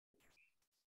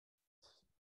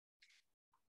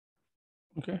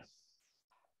Okay.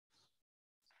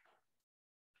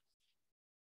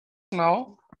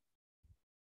 Now,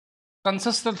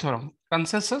 consensus theorem.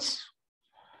 Consensus.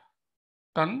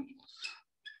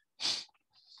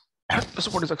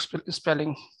 So what is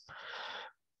spelling?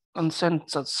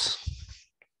 Consensus.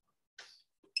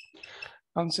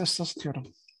 Consensus theorem.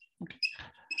 Okay.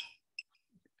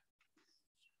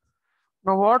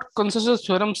 Now, what consensus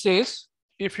theorem says?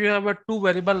 If you have a two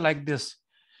variable like this,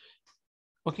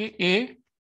 okay, A,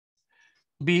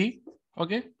 B,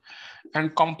 okay,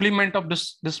 and complement of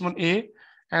this one A,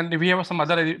 and we have some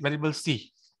other variable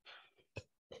C.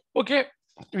 Okay,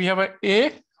 we have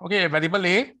a variable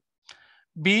A,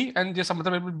 B, and just some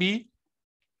other variable B.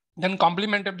 Then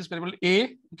complement of this variable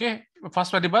A, okay,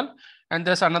 first variable, and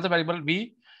there's another variable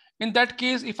B. In that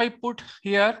case, if I put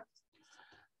here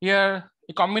a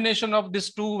combination of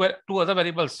these two other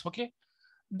variables, okay,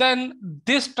 then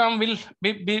this term will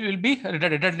be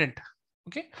redundant.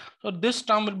 Okay, so this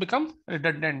term will become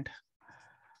redundant.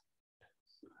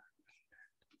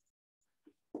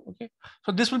 Okay,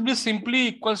 so this will be simply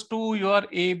equals to your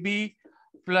AB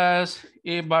plus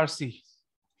A bar C.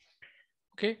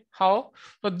 Okay, how?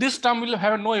 So this term will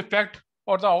have no effect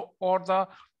or the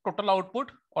total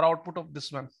output or output of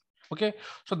this one. Okay,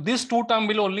 so this two term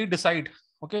will only decide,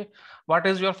 okay, what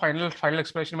is your final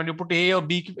expression. When you put A or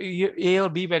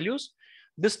B values,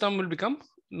 this term will become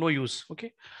no use.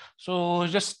 Okay, so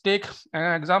just take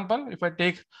an example. If I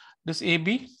take this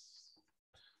AB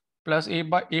plus A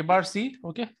bar C,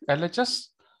 okay, LHS,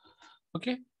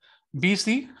 okay,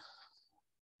 BC.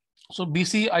 So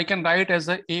BC I can write as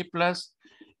A plus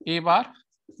A bar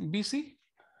BC.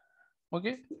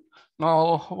 Okay,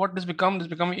 now what this become? This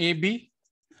become AB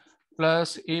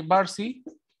plus A bar C.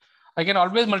 I can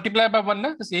always multiply by one.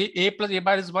 This A plus A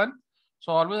bar is one,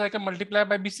 so always I can multiply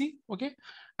by BC. Okay,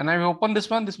 and I open this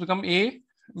one. This become A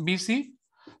BC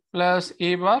plus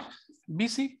A bar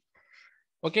BC.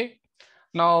 Okay,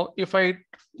 now if I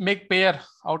make pair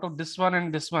out of this one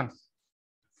and this one,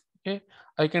 okay,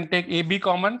 I can take AB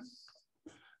common.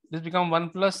 This become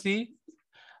 1 plus C.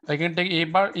 I can take A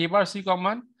bar C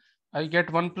common. I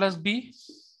get 1 plus B.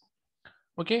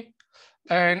 Okay,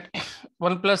 and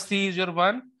 1 plus C is your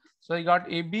 1. So I got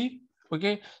AB.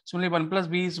 Okay, so only 1 plus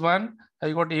B is 1.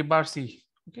 I got A bar C.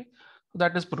 Okay, so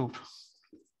that is proved.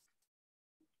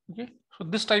 Okay, so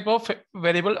this type of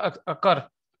variable occur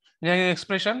in an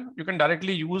expression. You can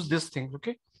directly use this thing.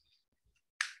 Okay,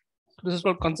 this is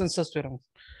called consensus theorem.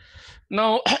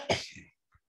 Now,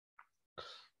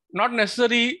 not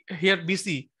necessary here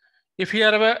BC. If you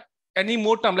have any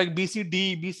more term like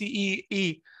BCD, BCE,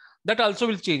 E, that also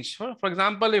will change. For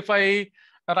example, if I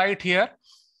write here,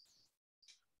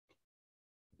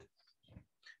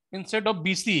 instead of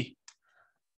BC,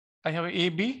 I have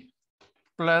AB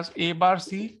plus A bar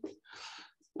C.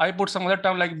 I put some other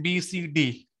term like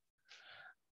BCD.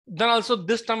 Then also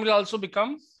this term will also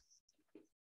become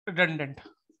redundant.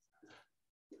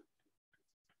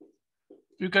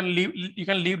 You can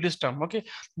leave this term. Okay,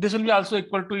 this will be also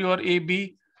equal to your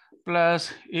AB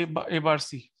plus A bar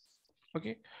C.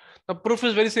 Okay, the proof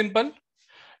is very simple.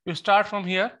 You start from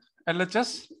here,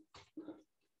 LHS.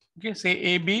 Okay, say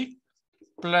AB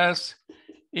plus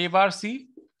A bar C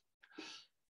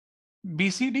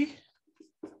BCD.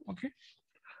 Okay,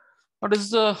 now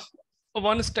this is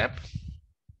one step.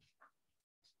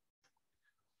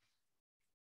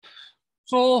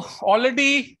 So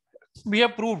already we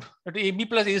have proved that AB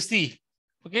plus AC,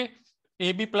 okay,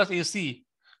 AB plus AC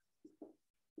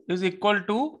is equal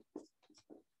to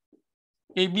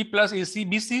AB plus AC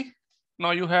BC.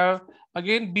 Now you have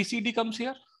again BCD comes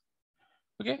here.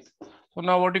 Okay, so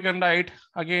now what you can write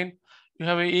again, you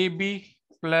have a AB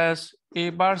plus A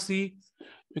bar C.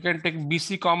 You can take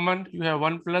BC common, you have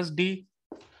 1 plus D.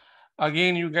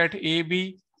 Again you get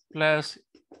AB plus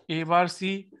A bar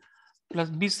C plus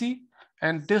BC,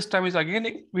 and this time is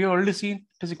again we already seen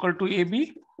it is equal to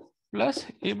AB plus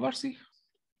A bar C.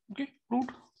 Okay,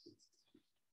 proved.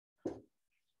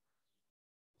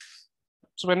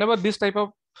 So whenever this type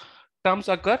of terms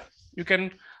occur, you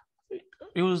can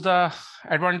use the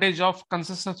advantage of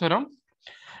consensus theorem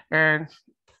and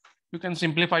you can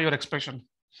simplify your expression.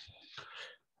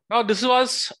 Now this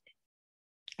was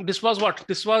what?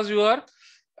 This was your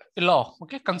law.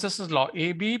 Okay, consensus law.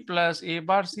 AB plus A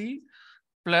bar C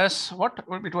plus what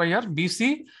it was here?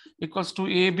 BC equals to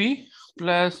AB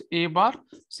plus A bar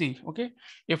C. Okay,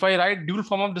 if I write dual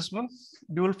form of this one,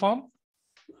 dual form.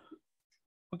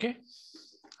 Okay,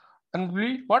 and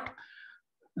we what?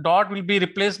 Dot will be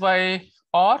replaced by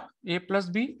or A plus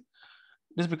B.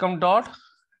 This become dot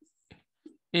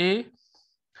A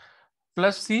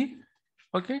plus C.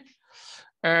 Okay,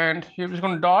 and here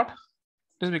become dot.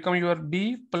 This become your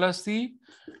B plus C,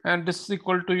 and this is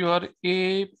equal to your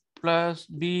A plus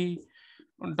B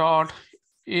dot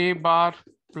A bar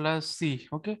plus C.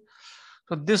 Okay,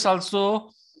 so this also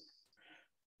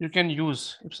you can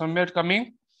use if somewhere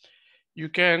coming. You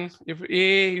can, if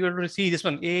A you have to see this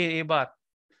one A bar,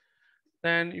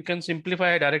 then you can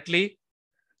simplify directly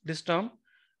this term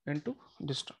into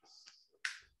this term.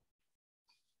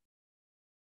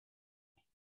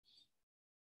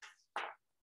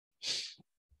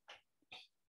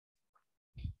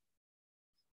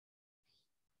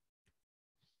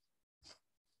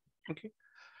 Okay,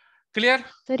 clear?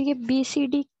 Sir ये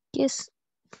BCD किस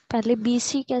पहले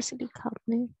BC कैसे लिखा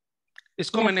आपने?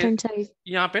 इसको मैंने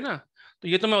यहाँ पे ना, तो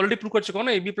ये तो मैं ऑलरेडी प्रूव कर चुका हूँ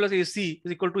ना, AB plus AC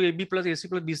is equal to AB plus AC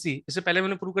plus BC, इससे पहले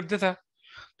मैंने प्रूव कर दिया था।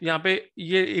 तो यहाँ पे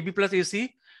ये AB plus AC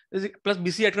plus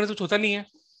BC add करने से कुछ होता नहीं है।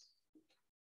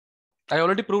 I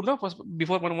already proved ना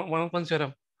before one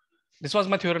theorem. This was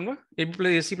my theorem ना, AB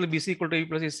plus AC plus BC equal to AB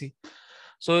plus AC.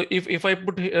 So if I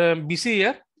put BC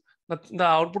here, the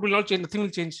output will not change, nothing will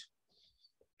change.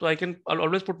 So I can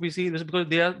always put BC because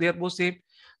they are both same.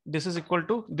 This is equal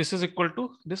to this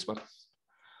one.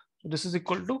 So this is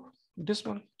equal to this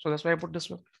one. So that's why I put this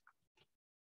one.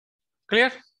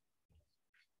 Clear?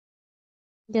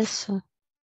 Yes, sir.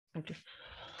 Okay.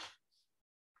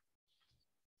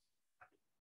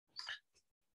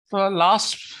 So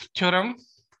last theorem.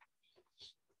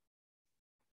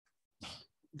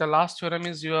 The last theorem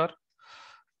is your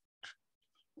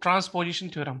transposition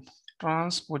theorem.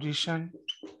 Transposition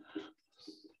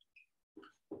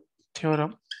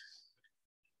theorem.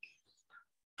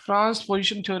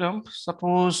 Transposition theorem.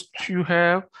 Suppose you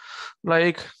have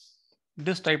like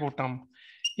this type of term,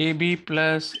 AB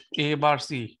plus A bar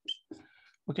C.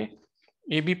 Okay,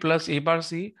 AB plus A bar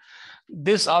C.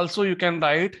 This also you can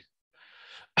write.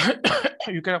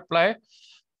 You can apply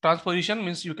transposition,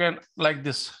 means you can like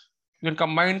this. You can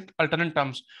combine alternate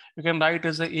terms. You can write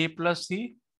as a plus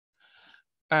C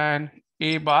and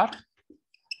A bar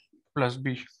plus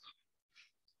B.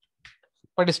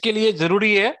 But इसके लिए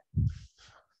जरूरी है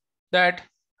that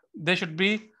there should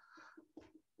be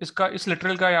इसका इस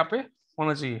literal का यहाँ पे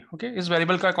होना चाहिए. ओके, इस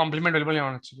वेरिएबल का कॉम्प्लीमेंट वेरिएबल यहाँ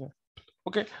होना चाहिए.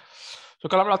 ओके, तो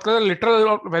कल हम बात करते हैं लिटरल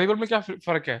और वेरिएबल में क्या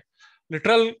फर्क है.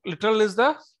 Literal is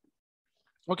the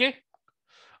okay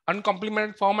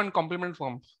अनकॉम्प्लीमेंट form and complement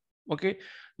form. Okay,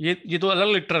 ये दो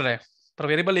अलग लिटरल है पर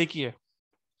वेरिएबल एक ही है.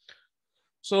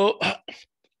 सो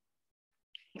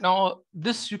now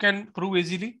this you can prove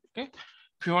easily. Okay,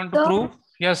 if you want to prove.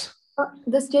 Yes,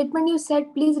 the statement you said,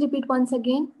 please repeat once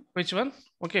again. Which one?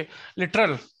 Okay,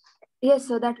 literal. Yes,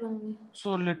 sir, that one.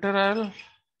 So literal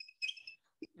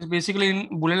is basically in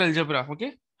Boolean algebra.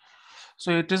 Okay,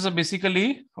 so it is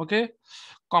basically okay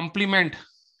complement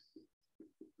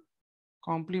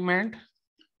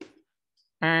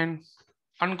and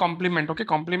uncomplement. Okay,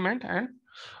 complement and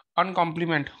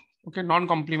uncomplement. Okay,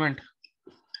 non-complement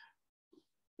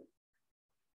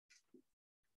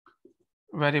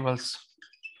variables.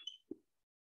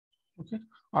 Okay,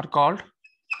 are called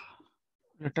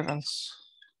literals.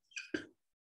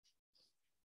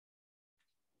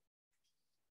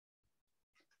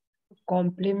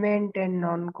 Complement and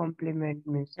non-complement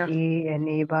means A and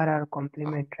A bar are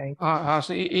complement, right?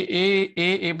 So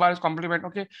A bar is complement.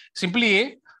 Okay, simply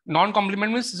A.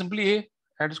 Non-complement means simply A,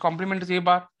 and its complement is A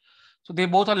bar. So they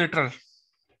both are literal.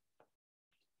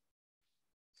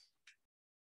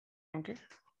 Okay.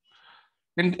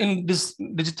 In this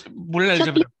Boolean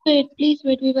algebra. Please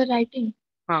wait. We were writing.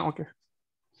 Okay.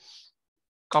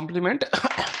 Complement.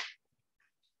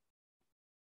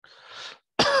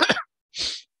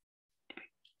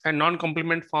 And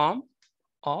non-complement form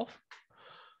of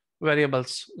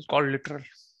variables is called literal.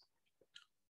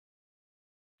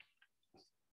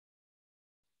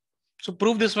 So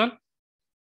prove this one.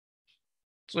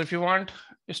 So if you want,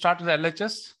 you start with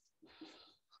LHS.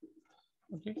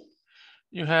 Okay,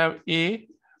 you have A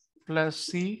plus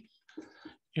C,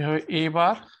 you have A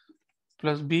bar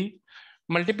plus B,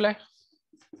 multiply.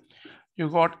 You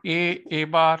got A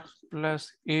bar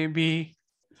plus AB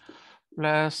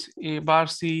plus A bar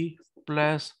C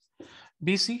plus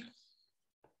BC.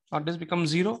 Now this becomes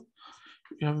 0.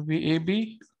 You have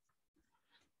AB,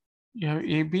 you have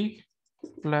AB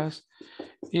plus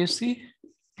AC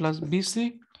plus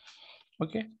BC.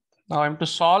 Okay, now I'm to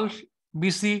solve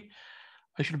BC.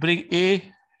 I should bring A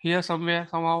here somewhere,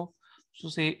 somehow. So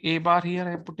say A bar here,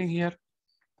 I'm putting here.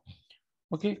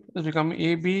 Okay, this become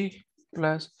AB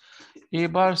plus A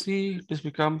bar C. This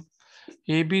become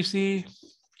ABC,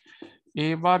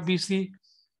 A bar BC.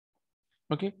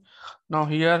 Okay, now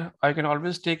here I can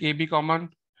always take AB common,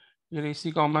 here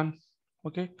AC common.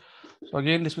 Okay, So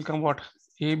again, this will become what?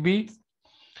 AB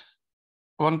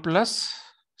 1 plus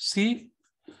C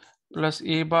plus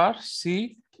A bar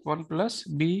C 1 plus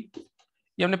B.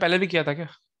 ये हमने पहले भी किया था क्या?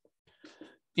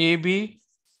 AB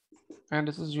and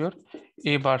this is your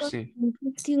A bar C.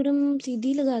 Theorem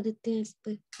सीधी लगा देते हैं इस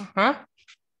पे, हाँ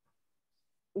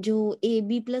जो A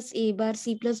B plus A bar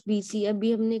C plus B C,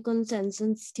 अभी हमने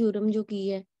कंसेंसस थ्योरम जो की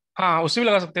है। हाँ, उससे भी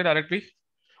लगा सकते हैं डायरेक्टली।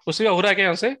 उससे हो रहा है क्या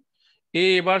यहाँ से?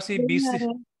 A bar C B C।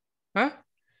 हाँ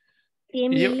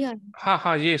सेम ये, यही आ हाँ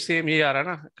हाँ, ये सेम ये आ रहा है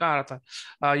ना, कहाँ आ रहा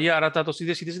था? ये आ रहा था, तो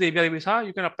सीधे सीधे सीधे ABR हाँ,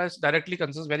 you can apply directly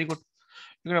consensus, very good,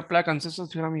 you can apply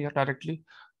consensus theorem here directly,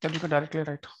 then you can directly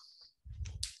write.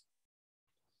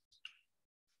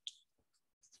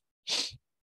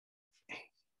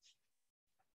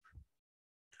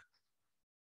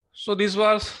 So these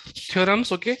were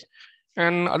theorems, okay,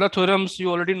 and other theorems you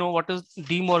already know what is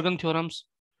De Morgan theorems.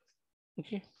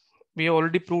 Okay, we have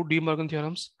already proved De Morgan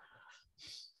theorems.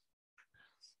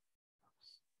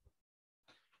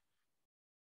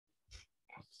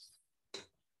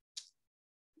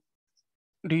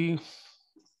 De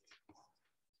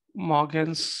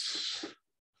Morgan's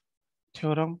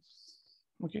theorem.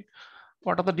 Okay,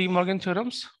 what are the De Morgan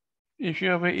theorems? If you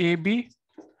have a AB,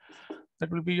 that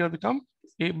will be your become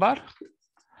A bar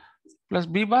plus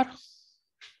B bar.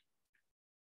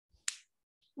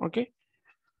 Okay,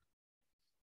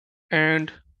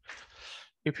 and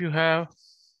if you have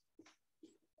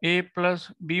A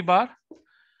plus B bar,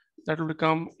 that will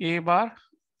become A bar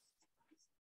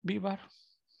B bar.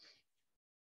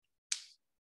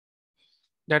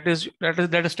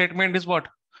 That statement is what?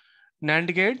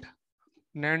 NAND gate,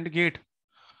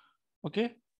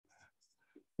 okay,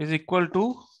 is equal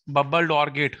to bubbled OR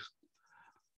gate,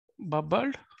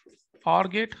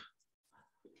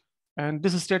 and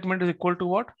this statement is equal to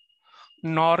what?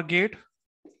 NOR gate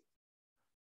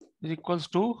is equals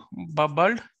to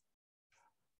bubbled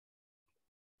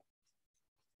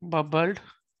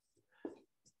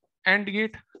AND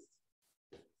gate.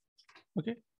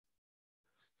 Okay,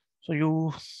 so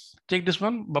you take this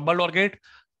one, bubbled OR gate.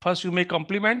 First you make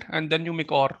complement and then you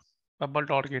make OR,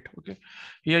 bubbled OR gate. Okay,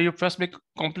 here you first make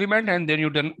complement and then you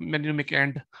make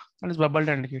AND, and it's bubbled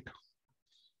AND gate.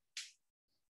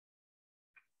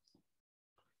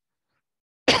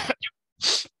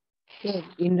 So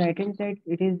in right hand side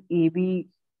it is AB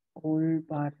whole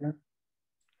bar ना,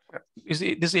 Is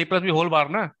this A plus B whole bar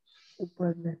ना?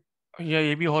 ऊपर में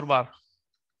ये AB whole bar,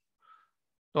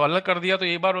 तो अलग कर दिया तो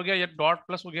A bar हो गया, ये डॉट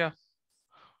प्लस हो गया.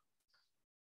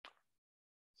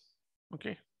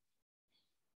 Okay,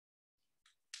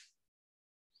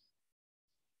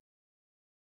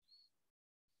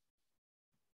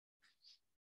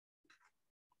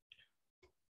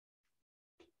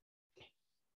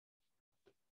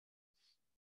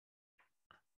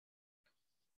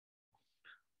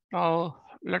 now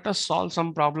let us solve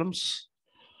some problems.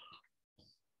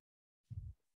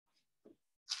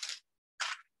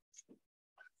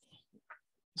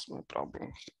 That's my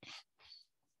problem.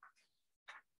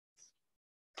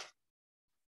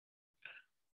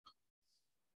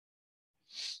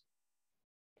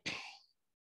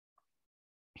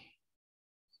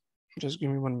 Just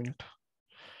give me 1 minute.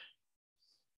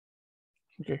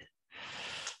 Okay,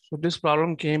 so this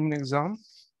problem came in exam.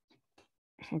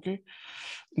 Okay,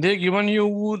 they given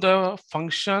you the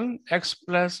function x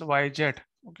plus yz.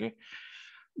 Okay,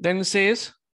 then it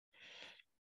says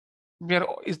where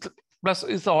is the plus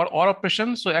is the or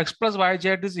operation, so x plus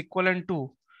yz is equivalent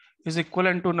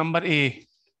to number A,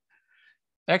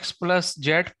 x plus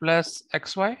z plus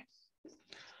xy.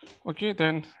 Okay,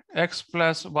 then x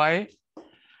plus y,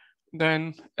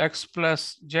 then x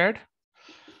plus z,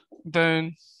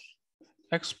 then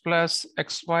x plus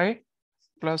xy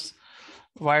plus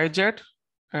yz,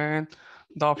 and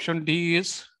the option D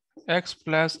is x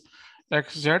plus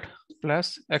xz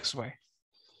plus xy.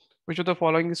 Which of the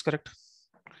following is correct?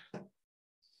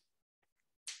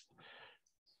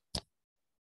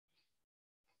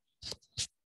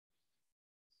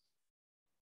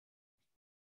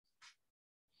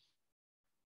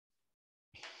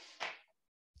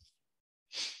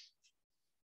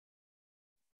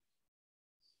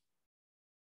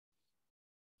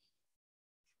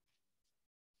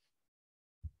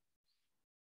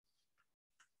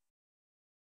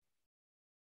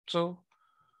 So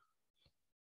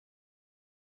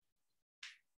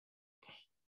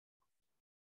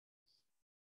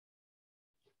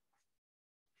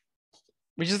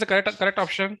which is the correct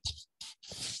option?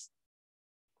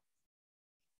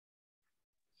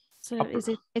 Sir, is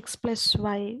it x plus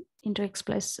y into x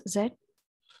plus z?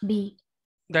 B.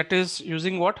 That is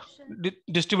using what?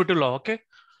 Distributive law. Okay,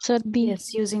 Sir, B.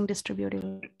 Yes, using distributive.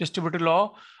 Distributive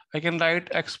law, I can write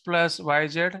x plus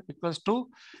yz equals to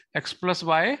x plus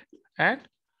y and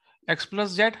x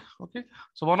plus z. Okay,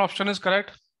 so one option is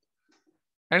correct.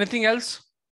 Anything else?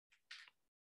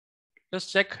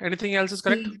 Just check. Anything else is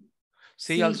correct?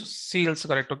 C also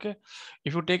correct. Okay,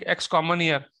 if you take x common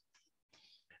here,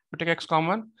 you take x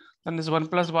common, then this 1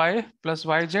 plus y plus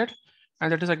yz,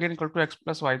 and that is again equal to x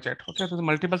plus yz. Okay, so the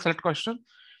multiple select question,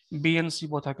 B and C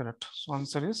both are correct. So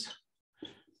answer is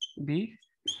B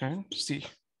and C.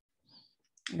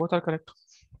 Both are correct.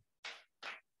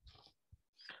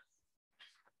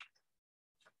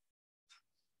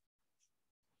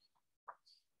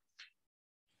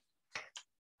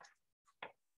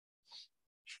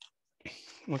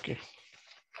 Okay.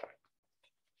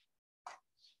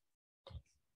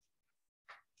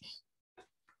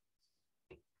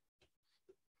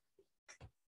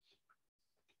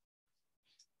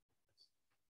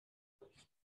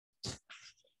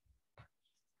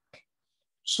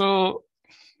 So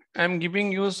I'm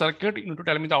giving you a circuit, you need to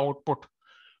tell me the output.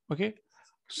 Okay.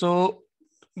 So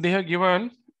they have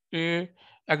given a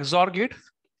XOR gate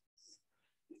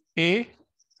A,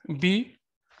 B.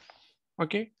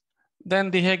 Okay. Then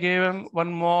they have given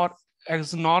one more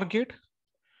XNOR gate.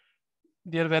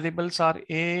 Their variables are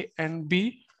A and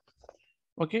B.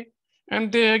 Okay. And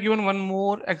they have given one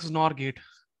more XNOR gate.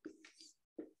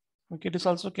 Okay. This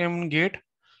also came in gate.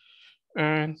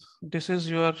 And this is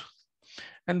your,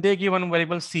 and they give one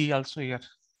variable C also here.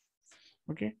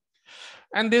 Okay.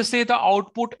 And they say the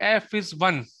output F is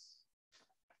 1.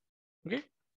 Okay.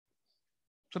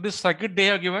 So this circuit they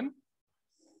have given.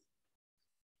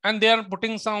 And they are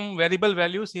putting some variable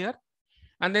values here.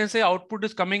 And then say output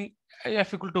is coming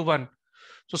F equal to 1.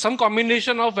 So some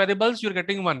combination of variables you're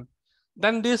getting 1.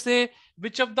 Then they say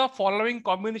which of the following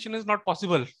combination is not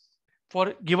possible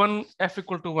for given F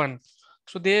equal to 1.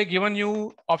 So they have given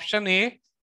you option A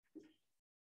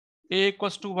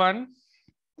equals to 1,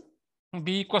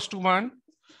 B equals to 1,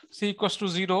 C equals to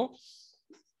 0,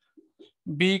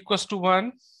 B equals to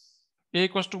 1, A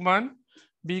equals to 1,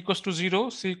 B equals to 0,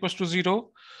 C equals to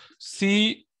 0,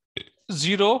 C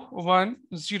 0, 1,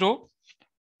 0,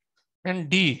 and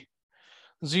D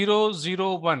 0,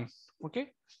 0, 1.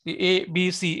 Okay, the A, B,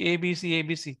 C, A, B, C, A,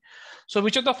 B, C. So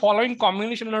which of the following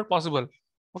combination are not possible?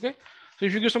 Okay, so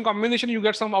if you give some combination, you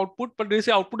get some output, but they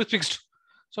say output is fixed.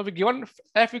 So we given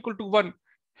F equal to 1,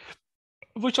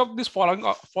 which of this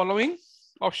following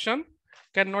option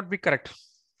cannot be correct?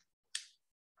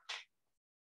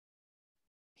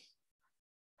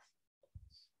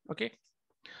 Okay,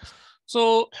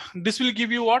 so this will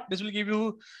give you what? This will give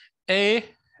you A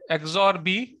XOR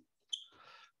B.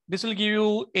 This will give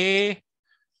you A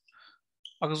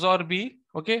XOR B.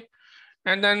 Okay,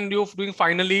 and then you're doing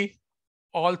finally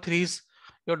all threes.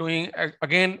 You're doing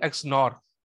again XNOR.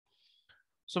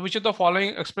 So which of the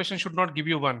following expression should not give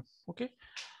you 1? Okay,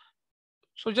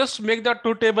 so just make the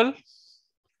truth table.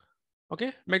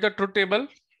 Okay, make the truth table.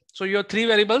 So you have 3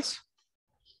 variables.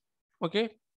 Okay,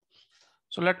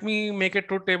 so let me make a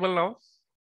truth table now.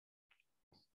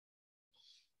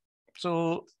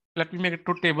 So let me make a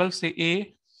truth table. Say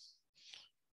A,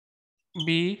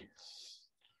 B,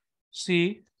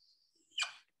 C.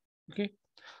 Okay,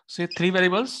 say 3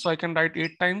 variables. So I can write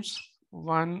 8 times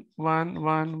 1, 1,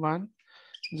 1, 1,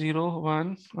 0,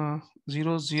 1,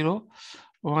 0, 0,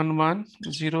 1, 1,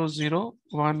 0, 0,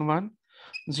 1, 1,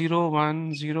 0,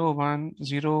 1, 0, 1,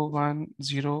 0, 1,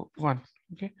 0, 1.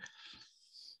 Okay,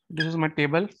 this is my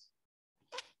table.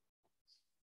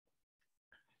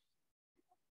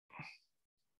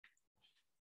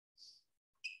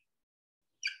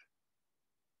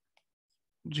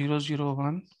 Zero, 0,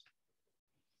 1,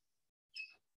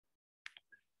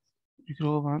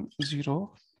 0, 1,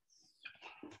 0,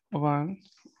 1,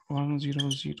 1, 0,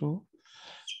 0,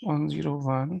 1, 0,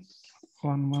 1,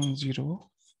 1, 1, 0.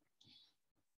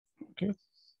 Okay,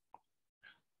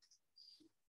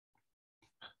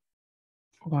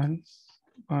 1,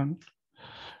 1,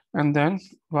 and then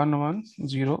 1, 1,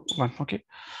 0, 1. Okay,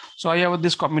 so I have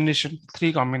this combination,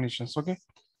 3 combinations. Okay,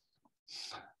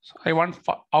 so I want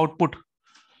output.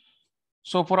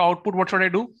 So for output, what should I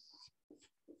do?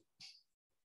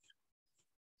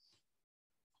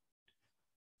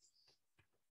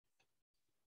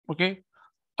 Okay,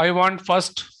 I want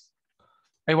first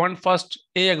A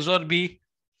XOR B.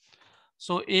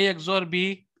 So A XOR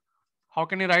B, how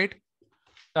can I write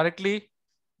directly?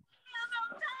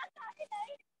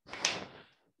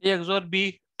 A XOR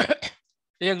B, A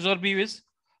XOR B is,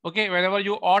 okay, whenever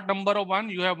you odd number of 1,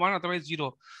 you have 1, otherwise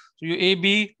 0. So you A,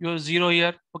 B, you have 0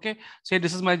 here. Okay, say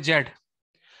this is my Z.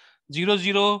 0,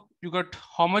 0, you got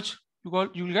how much? You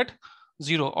will get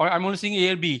 0. Or I'm only seeing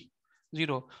A or B.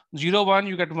 0. 0, 1,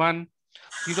 you get 1.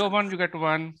 0, 1, you get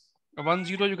 1. 1,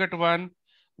 0, you get 1.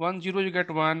 1, 0, you get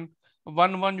 1.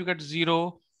 1, 1, you get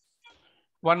 0.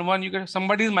 1, 1, you get,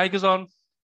 somebody's mic is on.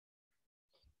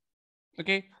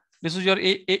 Okay. This is your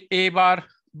A bar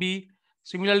B.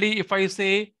 Similarly, if I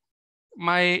say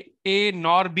my A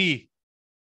nor B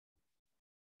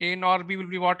will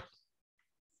be what?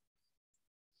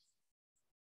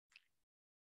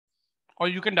 Or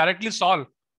you can directly solve.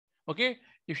 Okay.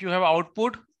 If you have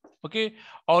output, okay,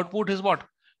 output is what?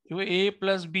 You have A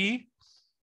plus B.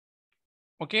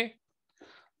 Okay.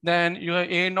 Then you have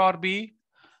A nor B.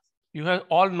 You have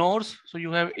all nors. So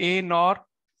you have A nor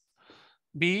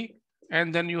B,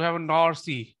 and then you have a nor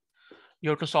C. You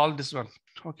have to solve this one.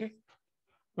 Okay.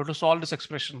 You have to solve this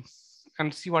expression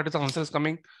and see what is the answer is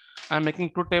coming. I'm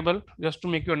making two table just to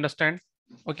make you understand.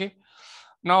 Okay.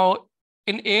 Now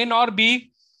in A nor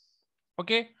B,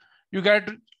 okay, you get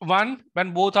 1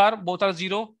 when both are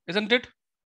 0, isn't it?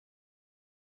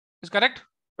 Is correct?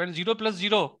 When 0 plus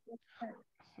 0,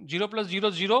 0 plus 0,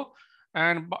 0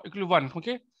 and equal to 1.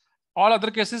 Okay. All other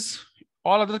cases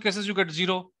you get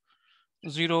 0,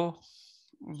 0,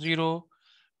 0,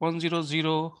 1, 0,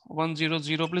 0, 1, 0,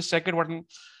 0. Please check it. 1,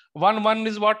 1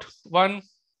 is what? 1,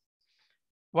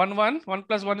 1, 1. 1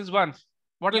 plus 1 is 1.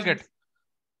 What will you get?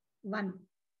 1.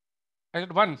 I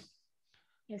get 1.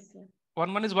 Yes, sir.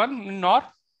 1, 1 is 1 nor?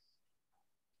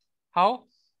 How?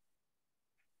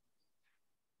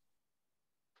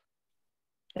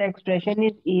 The expression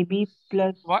is AB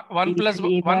plus 1 plus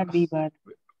A bar 1. B bar.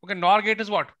 Okay, NOR gate is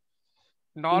what?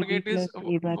 NOR AB gate is plus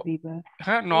A bar B bar.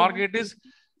 NOR gate is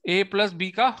A plus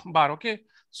B ka bar. Okay,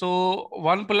 so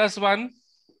 1 plus 1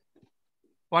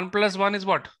 is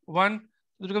what? 1.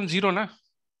 It becomes 0 na.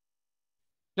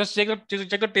 Just check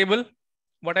the table.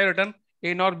 What I written?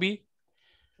 A nor B.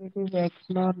 It is X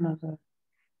nor no, sir.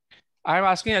 I am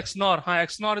asking X nor.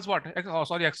 X nor is what? Oh,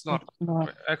 sorry, X nor. X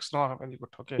nor. X nor. Very good.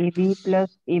 Okay. AB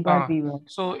plus A bar B bar.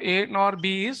 So A nor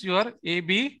B is your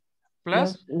AB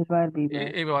plus A bar B bar.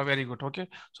 A bar. Very good. Okay.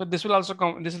 So this will also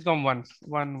come. This will come 1,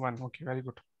 1, 1. Okay. Very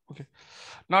good. Okay.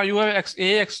 Now you have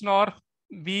X nor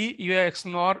B. You have X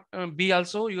nor B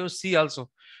also. You have C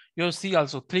also. You have C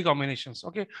also. 3 combinations.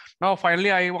 Okay. Now finally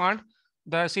I want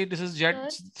the see this is Z.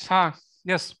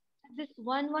 Yes. This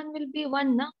 1, 1 will be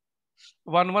 1, na?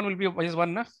 1, 1 will be is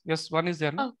 1 na? Yes, 1 is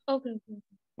there. Na? Oh, okay.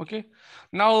 Okay.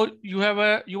 Now you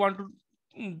have you want to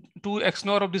do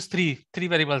XNOR of these three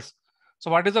variables. So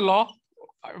what is the law?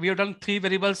 We have done 3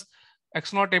 variables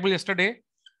XNOR table yesterday.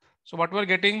 So what we're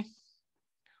getting?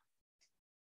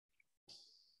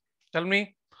 Tell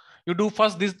me. You do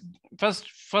first do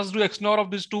XNOR of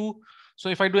these 2. So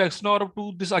if I do XNOR of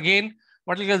 2, this again,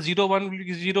 what will get 0, 1 will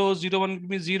be 0, 0, 1 give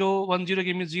me 0, 1, 0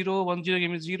 give me 0, 1, 0 give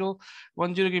me 0,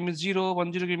 1, 0 give me 0,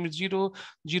 1, 0 give me 0,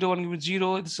 0, 1 give me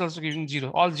 0. This is also giving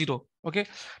 0, all 0. Okay.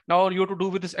 Now you have to do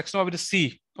with this XNOR with the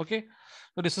C. Okay.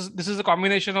 So this is a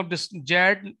combination of this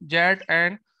JAD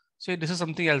and say this is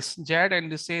something else. JAD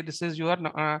and this say this is your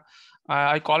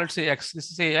I call it say X.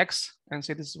 This is say X and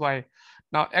say this is Y.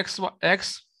 Now X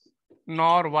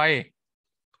nor Y,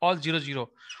 all 0, 0.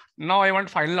 Now I want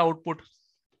final output.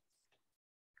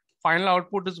 Final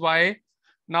output is Y.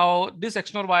 Now this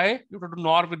X nor Y, you have to do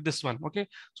NOR with this one. Okay.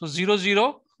 So 0,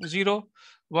 0, 0,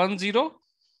 1, 0,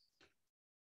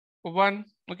 1.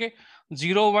 Okay.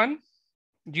 0, 1,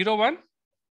 0, 1,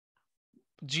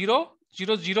 0,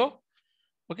 0, 0.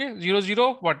 Okay. 0,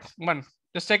 0, what? 1.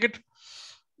 Just check it.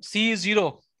 C is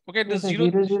 0. Okay. This 0,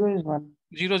 0, 0 is 1.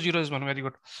 0, 0 is 1. Very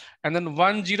good. And then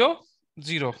 1, 0,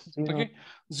 0. 0. Okay.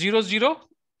 0, 0,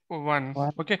 1.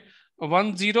 Okay.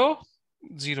 1, 0,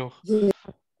 0.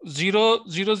 0,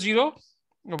 0, 0,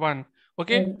 1.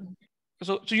 Okay.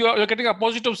 So you're getting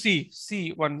opposite of C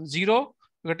 1, 0.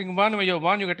 You're getting 1. When you're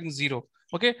 1, you're getting 0.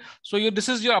 Okay. So this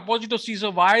is your opposite of C.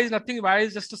 So Y is nothing. Y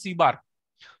is just a C bar.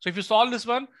 So if you solve this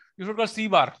one, you should call C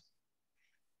bar.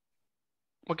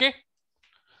 Okay.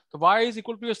 So Y is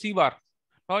equal to your C bar.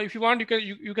 Now, if you want, you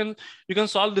can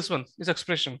solve this one, this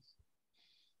expression.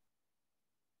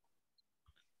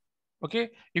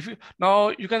 Okay. Now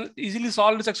you can easily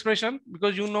solve this expression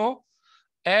because you know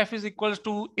F is equals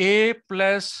to A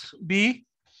plus B.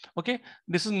 Okay.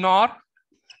 This is NOR,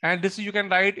 and this is you can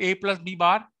write A plus B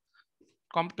bar.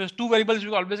 There's 2 variables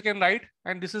you always can write,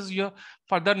 and this is your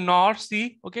further NOR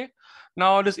C. Okay.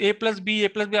 Now this A plus B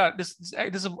R. This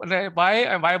is Y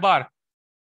and Y bar.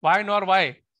 Y nor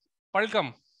Y. What will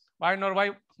come? Y nor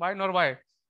Y. Y nor Y.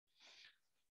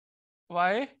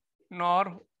 Y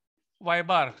nor Y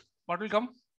bar. What will come?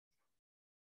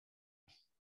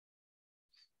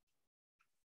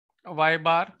 Y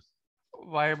bar,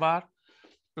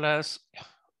 plus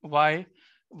y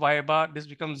bar, this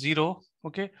becomes 0.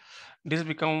 Okay, this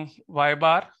become y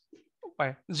bar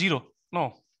y 0.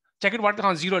 No, check it, what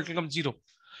 0, it becomes 0.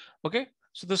 Okay,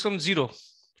 so this comes 0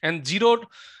 and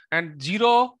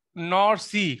 0 nor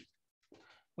c.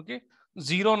 Okay,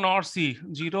 0 nor c,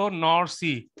 0 nor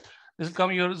c. This will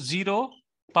come your 0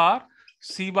 bar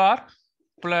c bar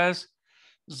plus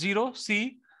 0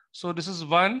 c. So this is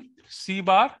 1 c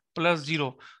bar plus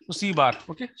 0. So c bar.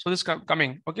 Okay, so this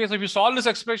coming. Okay, so if you solve this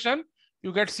expression,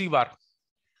 you get c bar.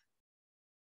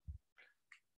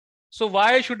 So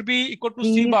y should be equal to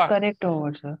c bar. C is correct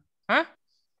over, sir. Huh?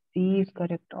 C is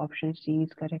correct. Option C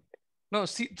is correct. No,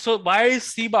 c. So y is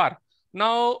c bar.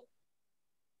 Now,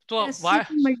 so y.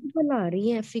 Multiple आ रही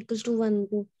है f equals to 1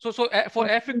 को. So for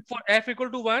f equal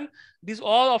to 1, these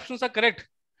all options are correct,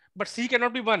 but c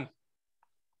cannot be 1.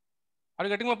 Are you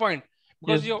getting my point?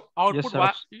 Because Yes. your output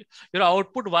Yes, your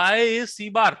output y is c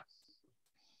bar.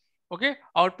 Okay,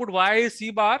 output y is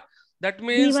c bar. That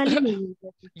means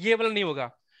ये वाला नहीं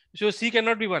होगा. So c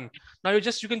cannot be 1. Now you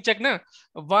can check na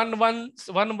 1 1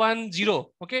 1 1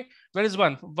 0. Okay, where is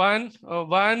 1 1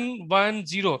 1 1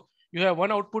 0? You have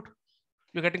one output.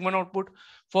 You're getting one output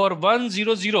for 1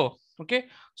 0 0. Okay,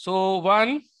 so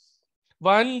 1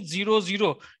 1 0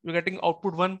 0. You're getting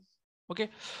output 1. Okay,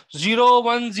 0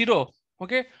 1 0.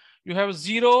 Okay, you have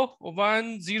 0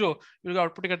 1 0. Your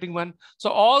output getting 1. So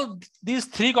all these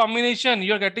three combination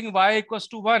you're getting y equals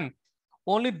to 1.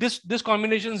 Only this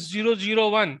combination 0 0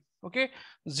 1. Okay,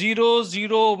 0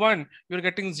 0 1. You're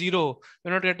getting 0.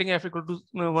 You're not getting f equal to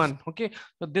 1. Okay,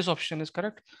 so this option is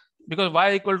correct because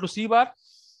y equal to c bar.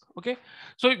 Okay,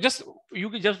 so just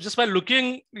by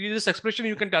looking at this expression,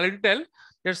 you can tell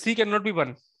that c cannot be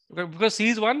 1. Okay, because c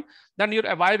is 1, then your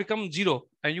y becomes 0,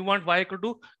 and you want y equal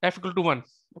to f equal to 1.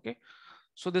 Okay,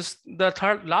 so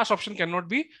the last option cannot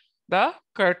be the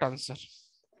correct answer.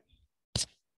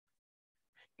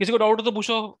 किसी को doubt हो तो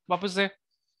पूछो वापस से.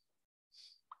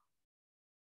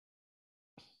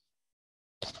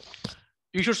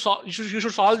 You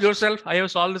should solve yourself. I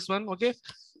have solved this one. Okay,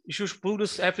 you should prove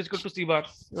this f is equal to c bar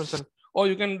yourself, or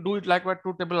you can do it like that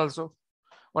truth table also,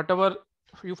 whatever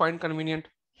you find convenient.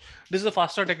 This is a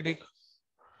faster technique.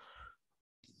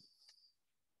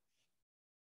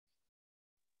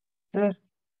 Sir.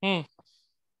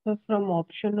 So from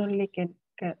option only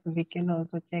we can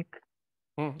also check.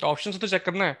 Option से तो check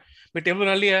करना है. मैं table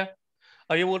बना लिया है.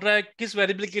 अब ये बोल रहा है किस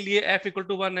वेरिएबल के लिए f इक्वल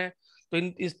टू 1 है, तो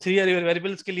इस 3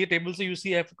 वेरिएबल्स के लिए टेबल से यूसी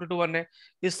f इक्वल टू 1 है.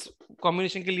 इस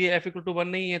कॉम्बिनेशन के लिए f इक्वल टू 1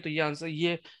 नहीं है, तो ये आंसर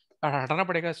ये हटाना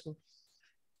पड़ेगा इसको.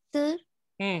 Sir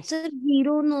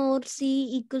 0 nor c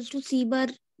equals to c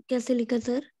बार कैसे लिखा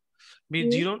सर? भी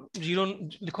 0 0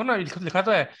 लिखो ना, लिखा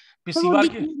तो है भी c बार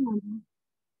के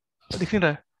दिख नहीं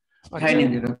रहा है.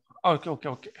 Okay okay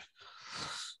okay.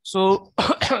 So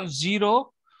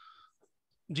 0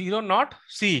 0 not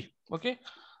c. Okay,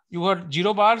 you got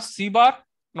 0 bar c bar.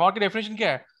 Not की डेफिनेशन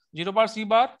क्या है? 0 बार c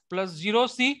bar plus 0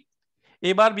 c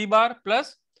a bar b bar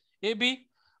plus a b.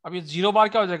 अब ये 0 बार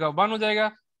क्या हो जाएगा? 1 हो जाएगा.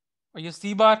 और ये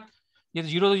c बार, ये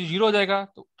 0 0 हो जाएगा,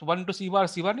 तो 1 to c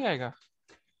बार नहीं आएगा.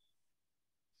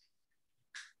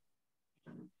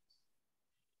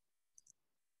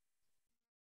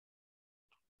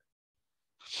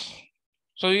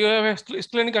 So you have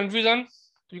still any confusion?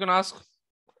 You can ask.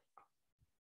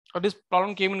 This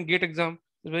problem came in GATE exam.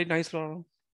 It's a very nice problem.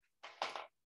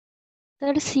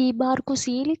 Sir सी बार को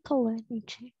सी लिखा हुआ है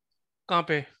नीचे. कहाँ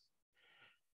पे?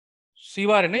 सी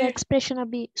बार है ना? एक्सप्रेशन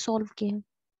अभी सॉल्व किया है.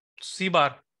 सी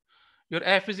बार. Your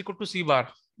f is equal to c bar.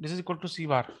 This is equal to c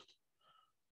bar.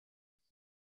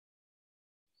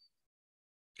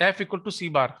 f equal to c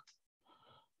bar.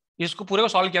 इसको पूरे को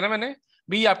सॉल्व किया ना मैंने.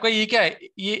 b आपका ये क्या है?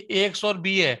 ये ax और b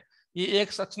है. ये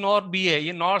x नॉर b है.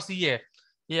 ये नॉर c है.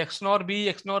 ये x नॉर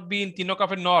b इन तीनों का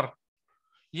फिर नॉर.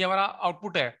 ये हमारा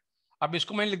आउटपुट है. अब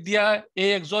इसको मैंने लिख दिया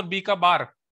a XOR b का बार,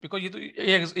 बिकॉज ये तो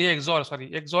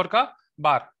a XOR का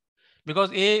बार, because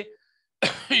a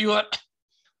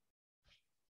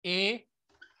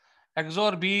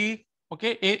XOR b. Okay,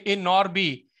 a nor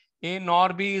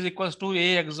b is equals to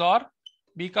a XOR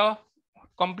b का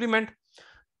complement.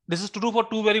 This is true for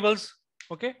two variables.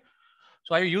 Okay,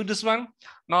 so I use this one.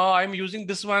 Now I am using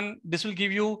this one. This will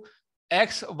give you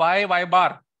x y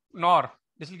bar nor.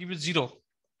 This will give you 0.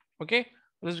 Okay,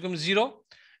 this becomes 0,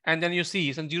 and then you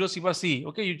see some 0 c bar c.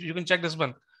 Okay, you can check this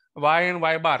one, y and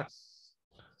y bar,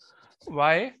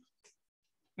 y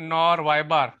nor y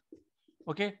bar.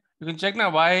 Okay, you can check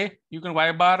now y, you can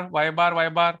y bar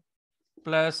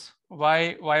plus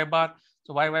y bar.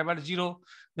 So y bar is 0.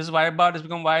 This y bar, this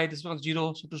becomes y, this becomes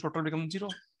 0. So this total becomes 0.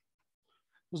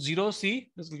 So 0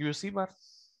 c, this will give you c bar.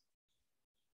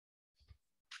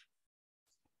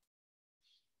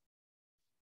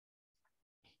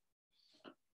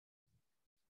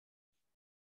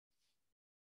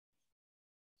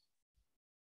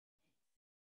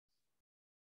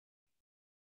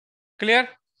 Clear?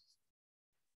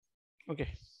 Okay.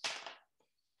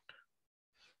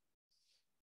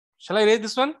 Shall I raise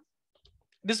this one?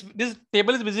 This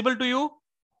table is visible to you,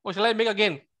 or shall I make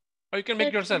again? Or you can make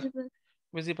It's yourself visible.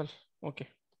 visible. Okay.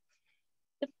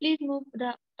 So please move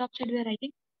the top side we are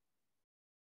writing.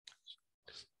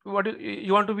 What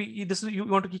you want to be? This is you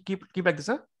want to keep like this,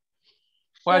 huh?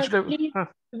 Why Sir, should I? please Huh?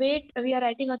 wait. We are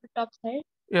writing on the top side.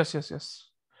 Yes, yes, yes.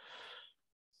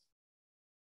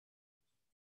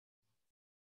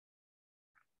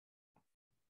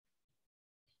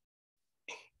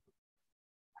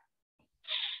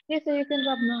 Yes, sir, you can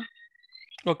rub now.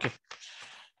 Okay.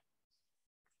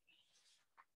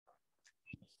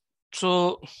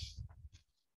 So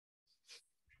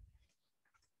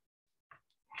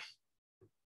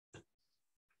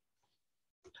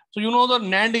you know the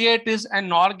NAND gate is and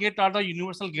NOR gate are the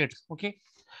universal gates. Okay.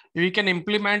 We can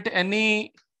implement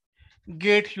any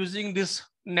gate using this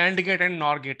NAND gate and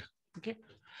NOR gate. Okay.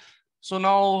 So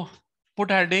now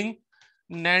put heading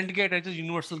NAND gate as a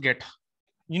universal gate.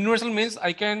 Universal means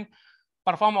I can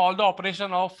perform all the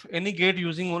operation of any gate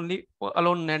using only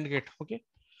alone NAND gate. Okay.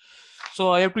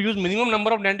 So I have to use minimum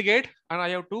number of NAND gate and I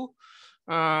have to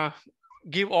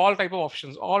give all type of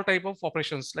options, all type of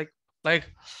operations like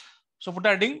so put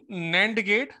heading NAND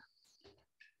gate.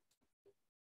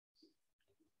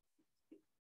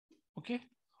 Okay,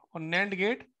 or NAND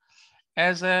gate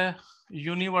as a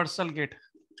universal gate.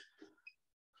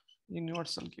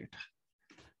 Universal gate.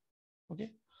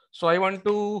 Okay, so I want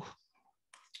to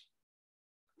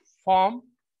form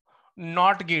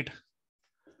NOT gate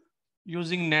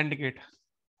using NAND gate.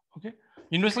 Okay,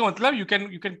 universal matlab you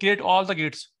can create all the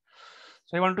gates.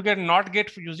 So I want to get NOT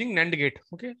gate using NAND gate.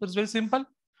 Okay, so it's very simple.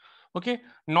 Okay,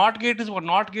 NOT gate is what?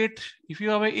 NOT gate, if you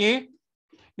have a,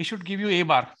 it should give you a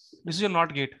bar. This is your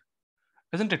NOT gate,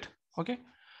 isn't it? Okay.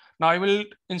 Now I will,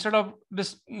 instead of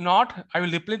this NOT, I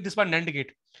will replace this by NAND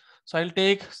gate. So I'll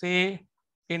take, say,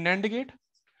 a NAND gate.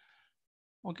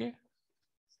 Okay.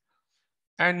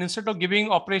 And instead of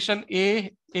giving operation I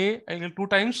will 2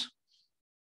 times.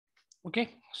 Okay.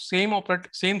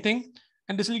 Same thing.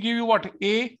 And this will give you what?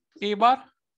 A bar.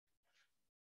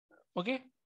 Okay.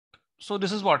 So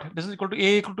this is what? This is equal to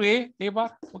A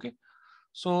bar. Okay.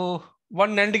 So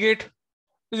one NAND gate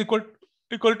is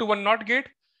equal to one NOT gate.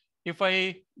 If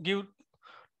I give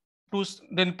two,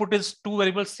 then put is 2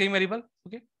 variables, same variable.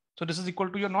 Okay. So this is equal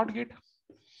to your NOT gate.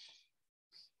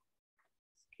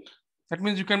 That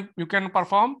means you can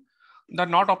perform the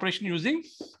NOT operation using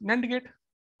NAND gate.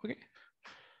 Okay.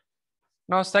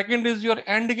 Now second is your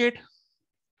AND gate.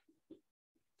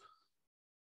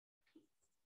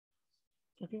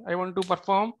 Okay. I want to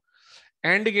perform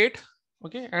AND gate.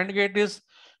 Okay. AND gate is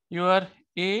your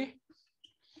A,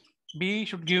 B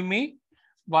should give me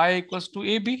Y equals to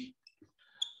AB.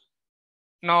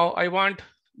 Now I want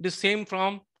the same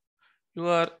from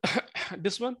your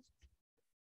this one.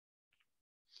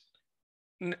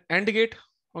 AND gate.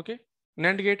 Okay.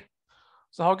 NAND gate.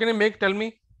 So how can I make? Tell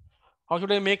me. How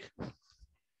should I make?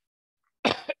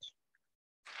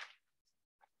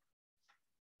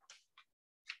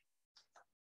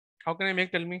 How can I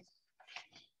make? Tell me.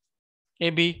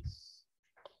 AB.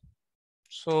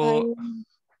 So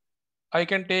I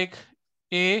can take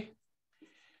A,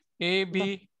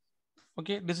 B.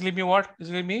 Okay. This will give me what? This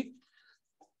will give me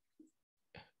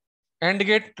AND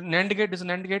gate. NAND gate. This is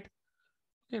NAND gate.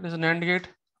 Okay. This is NAND gate.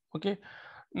 Okay.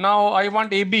 Now I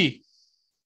want AB.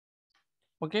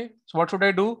 Okay. So what should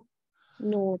I do?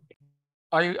 Note.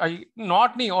 I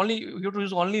not me only, you have to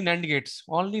use only NAND gates.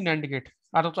 Only NAND gate.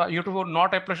 You have to go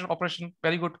NOT operation.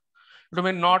 Very good. You have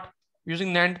to make NOT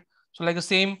using NAND. So like the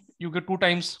same, you get 2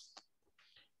 times.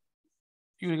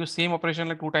 You get same operation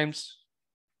like 2 times.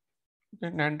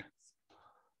 Okay, NAND.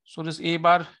 So this A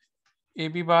bar,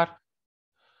 AB bar.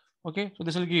 Okay, so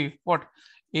this will give what?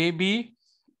 AB,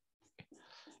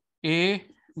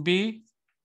 AB.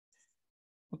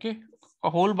 Okay, a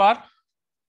whole bar,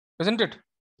 isn't it?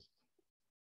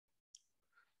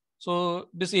 So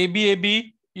this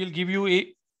AB, will give you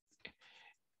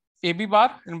AB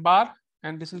bar,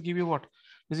 and this will give you what?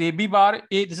 This AB bar,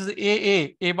 this is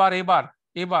A bar,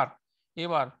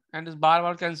 and this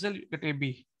bar cancel, you get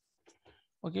AB.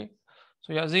 Okay,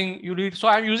 so so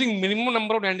I'm using minimum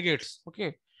number of NAND gates.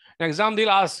 Okay, in exam they'll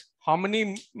ask how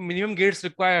many minimum gates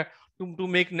require to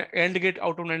make AND gate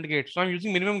out of NAND gate. So I'm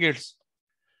using minimum gates.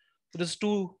 So this is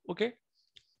 2. Okay.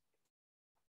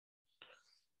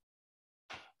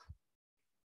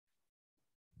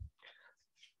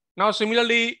 Now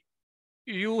similarly,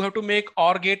 you have to make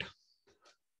OR gate.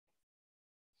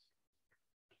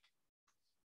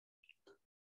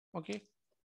 Okay.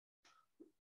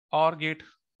 OR gate.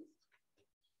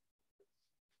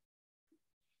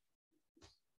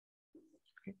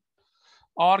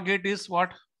 OR gate is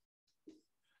what?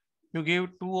 You gave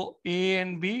two A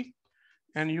and B,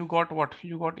 and you got what?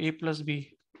 You got A plus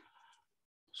B.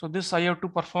 So this I have to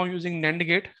perform using NAND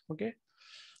gate. Okay.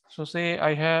 So say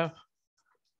I have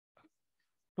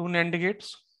two NAND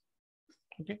gates.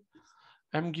 Okay.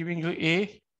 I'm giving you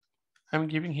A. I'm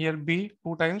giving here B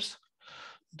 2 times.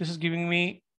 This is giving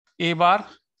me A bar,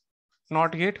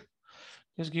 NOT gate.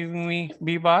 This is giving me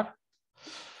B bar.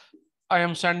 I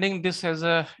am sending this as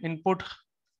a input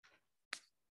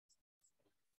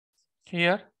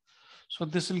here. So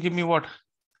this will give me what?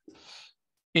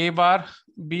 A bar,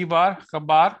 B bar, ka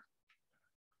bar.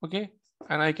 Okay.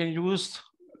 And I can use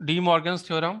De Morgan's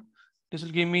theorem. This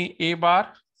will give me A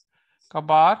bar, ka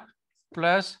bar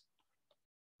plus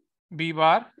B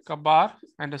bar, ka bar,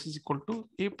 and this is equal to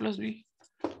A plus B.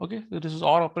 Okay. So this is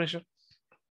OR operation.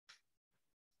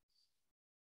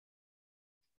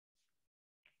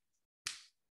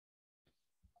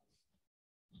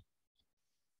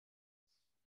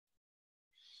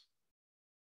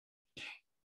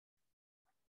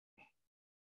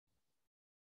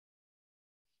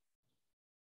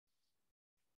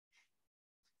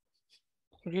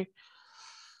 Okay.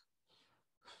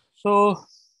 So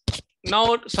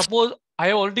now suppose I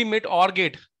have already made OR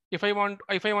gate. If I want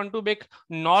to make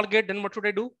NOR gate, then what should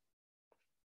I do?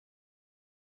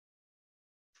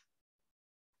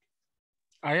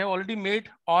 I have already made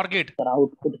OR gate. Sir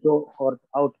output को और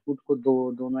output को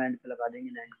दोनों and पे लगा देंगे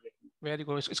NAND gate में. Very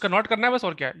good. इसका not करना है बस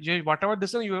और क्या है? ये whatever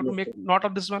this is, you have to make NOT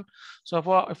of this one. So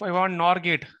if I want NOR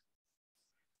gate,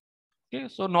 okay.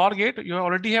 So NOR gate, you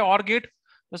already have OR gate.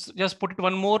 Just put it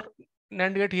one more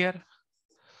NAND gate here.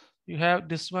 You have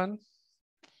this one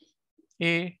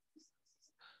A.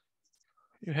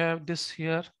 You have this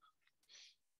here.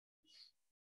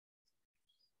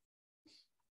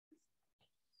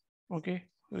 Okay.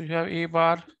 So you have A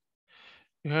bar.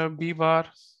 You have B bar.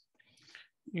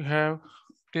 You have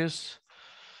this.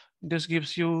 This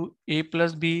gives you A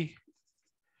plus B.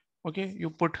 Okay. You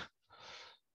put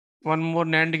one more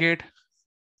NAND gate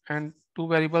and two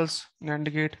variables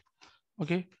NAND gate.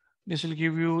 Okay. This will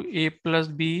give you A plus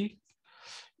B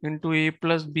into A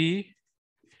plus B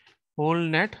whole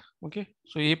net. Okay.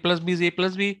 So A plus B is A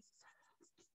plus B.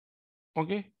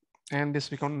 Okay. And this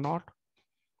becomes NOT.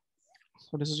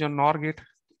 So this is your NOR gate.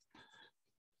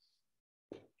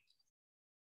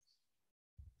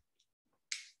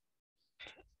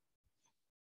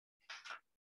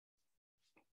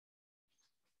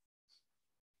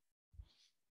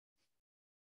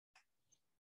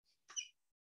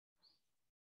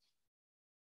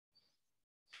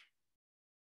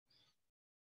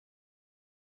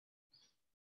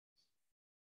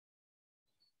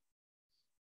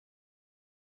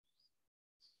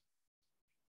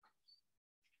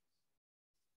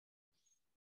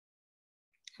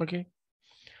 Okay.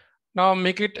 Now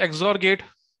make it XOR gate.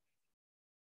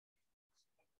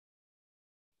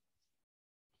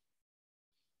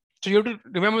 So you have to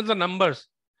remember the numbers.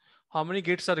 How many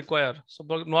gates are required? So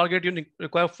for NOR gate, you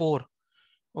require 4.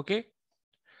 Okay.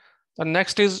 The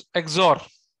next is XOR.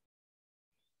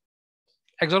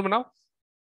 XOR now.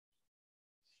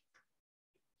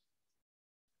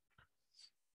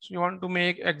 So you want to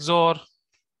make XOR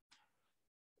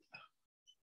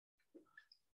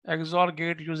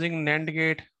gate using NAND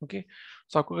gate. Okay.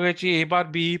 So आपको चाहिए A bar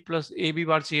B plus AB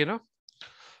bar चाहिए ना.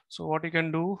 So what you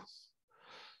can do,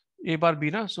 A bar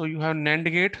B ना. So you have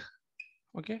NAND gate.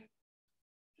 Okay.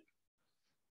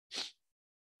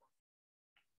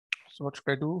 So what should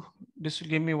I do? This will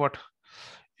give me what?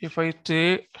 If I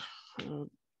say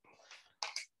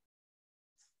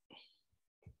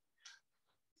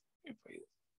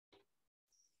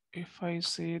if I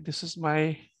say this is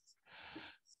my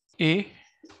A,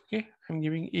 okay, I'm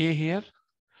giving A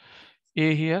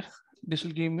here, this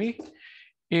will give me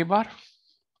A bar,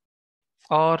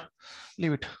 or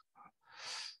leave it.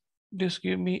 This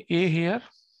give me A here,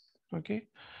 okay,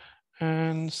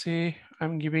 and say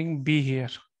I'm giving B here,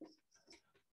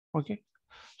 okay.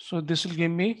 So this will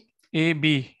give me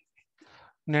AB,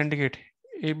 NAND gate,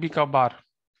 AB का bar,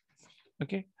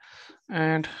 okay,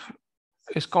 and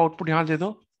इसका output यहाँ दे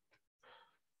दो.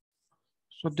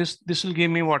 So this will give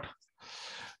me what?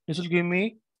 This will give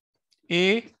me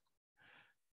A,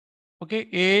 okay,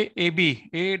 AB,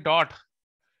 A dot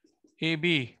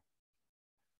AB.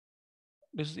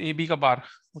 This is AB ka bar,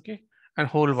 okay, and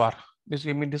whole bar. This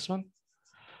give me this one,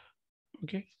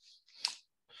 okay.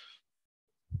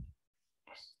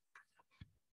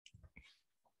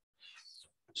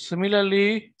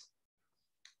 Similarly,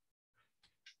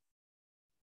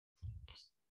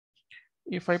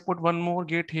 if I put one more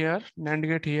gate here, NAND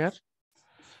gate here,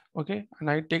 okay, and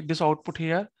I take this output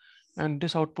here and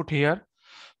this output here.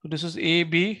 So this is A,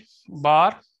 B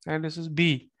bar, and this is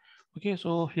B. Okay,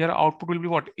 so here output will be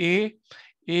what? A,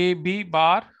 B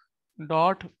bar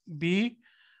dot B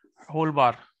whole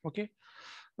bar. Okay,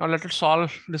 now let us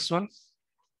solve this one.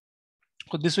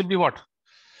 So this will be what?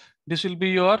 This will be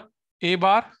your A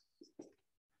bar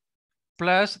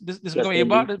plus this Plus become A AB.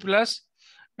 bar plus,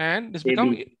 and this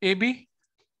become AB. AB.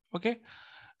 Okay,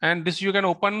 and this you can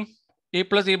open A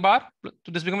plus A bar,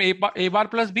 so this become A bar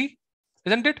plus B,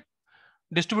 isn't it?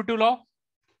 Distributive law.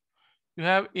 You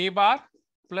have A bar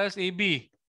plus AB.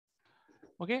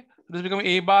 Okay, this become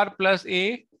A bar plus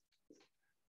A.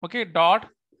 Okay, dot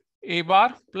A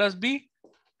bar plus B,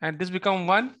 and this become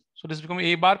 1. So this become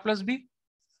A bar plus B.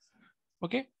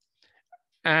 Okay,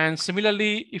 and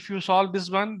similarly, if you solve this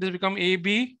one, this become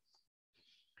AB.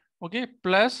 Okay,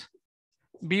 plus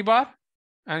B bar,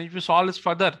 and if you solve this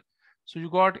further, so you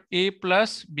got A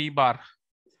plus B bar.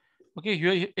 Okay,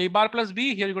 here A bar plus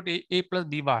B, here you got A plus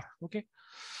B bar. Okay,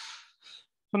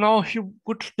 so now you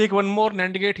could take one more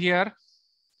NAND gate here.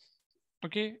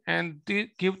 Okay, and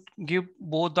give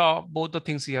both the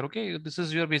things here. Okay, this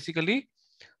is your basically,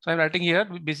 so I'm writing here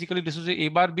basically this is A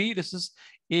bar B, this is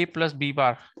A plus B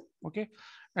bar. Okay,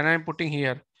 and I'm putting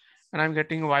here, and I'm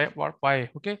getting Y.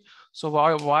 Okay, so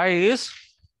Y is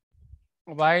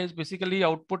basically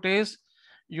output is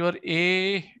your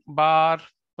A bar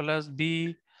plus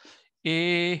B,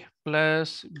 A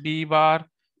plus B bar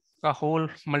ka whole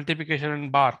multiplication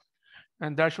and bar,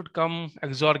 and that should come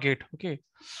XOR gate. Okay,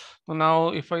 so now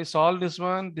if I solve this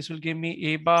one, this will give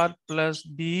me A bar plus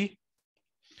B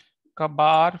ka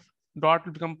bar dot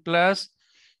will become plus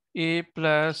A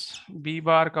plus B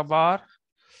bar ka bar,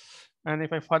 and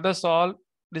if I further solve,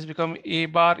 this become A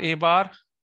bar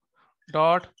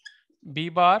dot B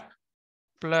bar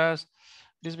plus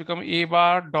this become A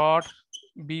bar dot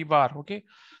B bar. Okay,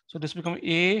 so this become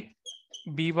A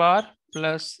B bar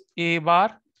plus A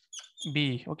bar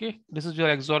B. Okay, this is your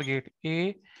XOR gate,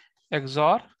 A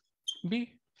XOR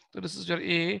B. So this is your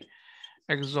A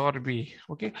XOR B.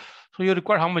 Okay, so you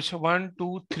require how much? 1,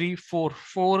 2, 3, 4.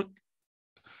 4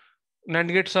 NAND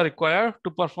gates are required to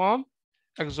perform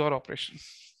XOR operation.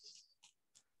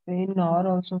 In NOR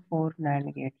also 4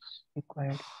 NAND gates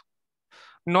required.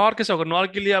 NOR कैसे होगा? NOR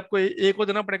के लिए आपको A को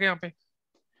देना पड़ेगा यहाँ पे.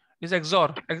 Is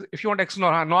XOR. If you want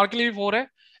XNOR, हाँ, NOR के लिए 4 है,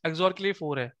 XOR के लिए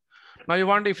 4 है. Now you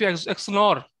want, if you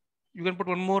XNOR, you can put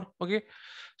one more. Okay,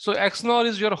 so XNOR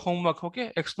is your homework.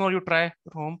 Okay, XNOR you try at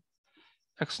home.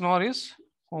 XNOR is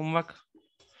homework.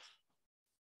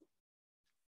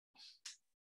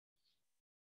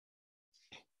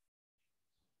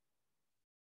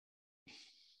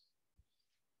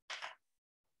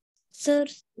 Sir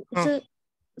हाँ.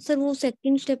 Sir वो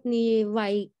second step नहीं है,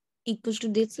 y equals to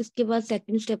this, इसके बाद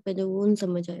second step है जो वो नहीं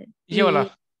समझ आया ये वाला.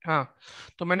 हाँ,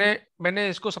 तो मैंने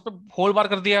इसको सब पे होल बार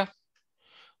कर दिया.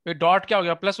 ये डॉट क्या हो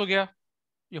गया? प्लस हो गया.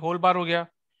 ये होल बार हो गया.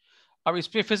 अब इस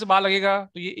पे फिर से बार लगेगा,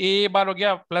 तो ये ए बार हो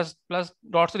गया, प्लस प्लस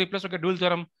डॉट से रिप्लेस हो गया, ड्यूल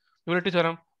थ्योरम, ड्यूलिटी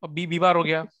थ्योरम, और बी बार हो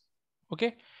गया. ओके,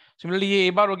 सिमिलरली ये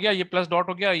ए बार हो गया, ये प्लस डॉट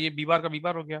हो गया, ये बी बार का बी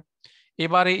बार हो गया. ए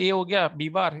बार ए हो गया, बी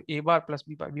बार ए बार प्लस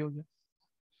बी बार बी हो गया.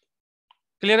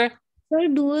 क्लियर है? सर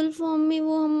डुअल फॉर्म में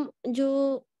वो हम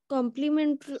जो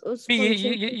कॉम्प्लीमेंट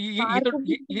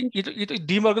ये तो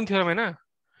डी मॉर्गन थ्योरम है ना.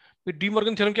 डी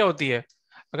मॉर्गन थ्योरम क्या होती है?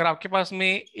 अगर आपके पास में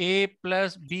ए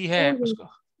प्लस बी है, उसका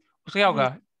क्या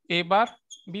होगा? ए बार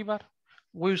बी बार.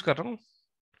 वो यूज कर रहा हूँ.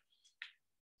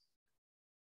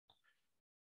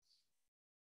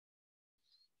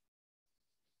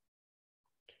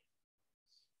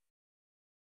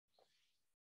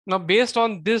 Now based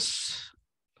on this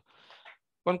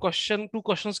one question, 2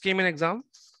 questions came in exam.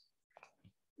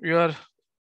 Your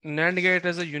NAND gate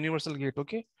is a universal gate.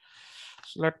 Okay,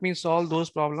 so let me solve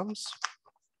those problems.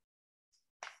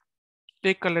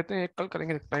 एक कर लेते हैं, एक कल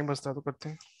करेंगे, टाइम बचता है तो करते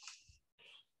हैं.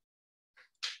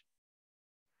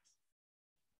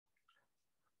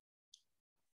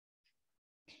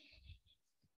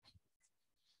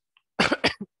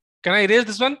 Can I erase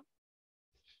this one?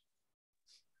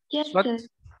 Yes, What? sir.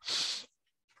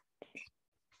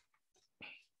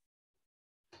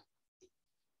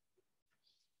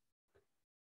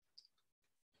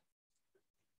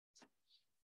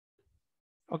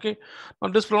 Okay, now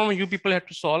this problem you people have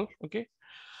to solve. Okay,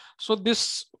 so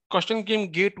this question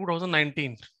came GATE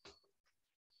 2019.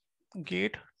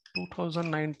 GATE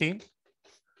 2019.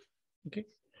 Okay,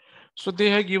 so they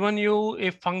have given you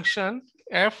a function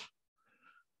f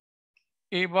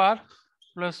a bar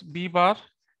plus b bar.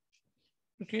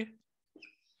 Okay,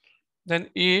 then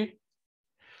a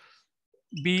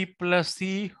b plus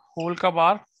c whole ka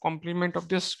bar, complement of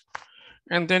this,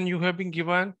 and then you have been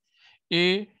given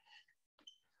a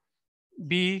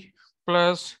B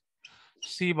plus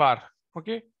C bar.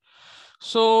 Okay.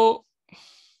 So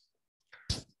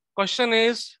question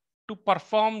is to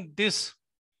perform this.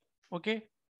 Okay.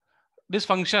 This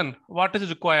function, what is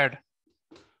required?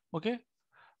 Okay.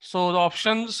 So the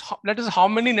options, that is how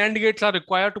many NAND gates are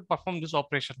required to perform this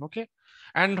operation. Okay.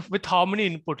 And with how many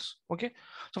inputs. Okay.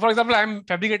 So for example, I'm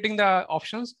fabricating the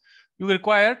options. You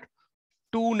require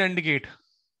 2 NAND gate.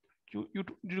 You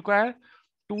require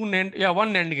 2 NAND, yeah,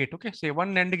 1 NAND gate. Okay. Say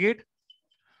 1 NAND gate.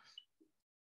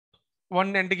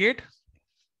 1 NAND gate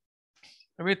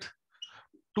with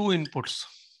 2 inputs.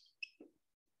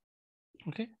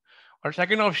 Okay. Our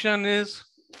second option is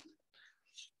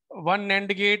 1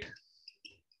 NAND gate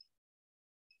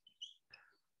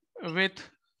with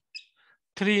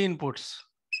 3 inputs.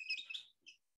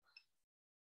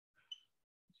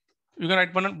 You can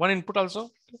write one input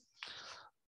also.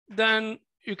 Then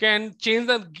you can change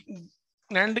the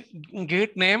NAND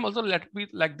gate name also. Let it be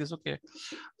like this. Okay.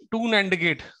 2 NAND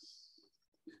gate.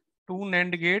 2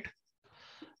 NAND gate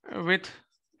with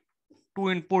 2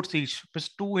 inputs each. Plus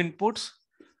 2 inputs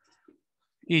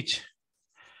each.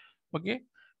 Okay.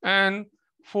 And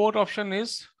fourth option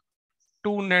is 2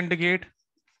 NAND gate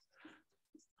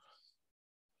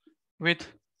with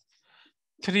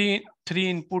 3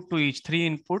 input to each. 3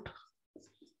 input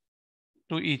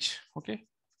to each. Okay.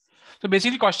 So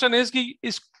basically question is कि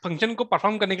इस function को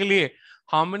perform करने के लिए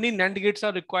how many NAND gates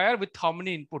are required with how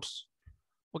many inputs.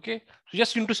 Okay. So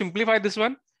just need to simplify this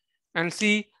one and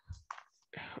see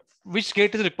which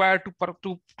gate is required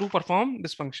to perform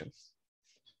this function.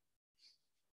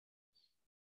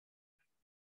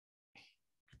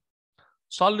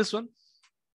 Solve this one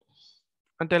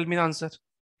and tell me the answer.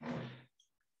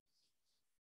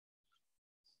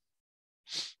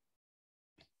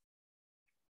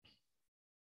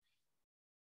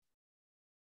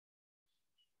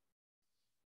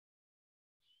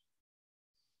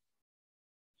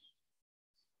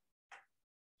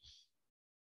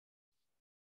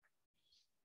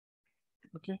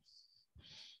 Okay.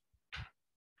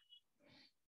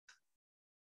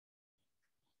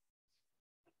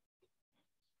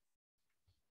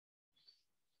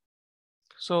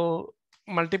 So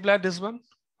multiply this one.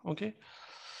 Okay.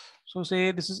 So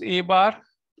say this is A bar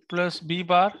plus B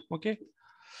bar. Okay.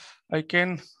 I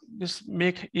can just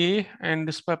make A and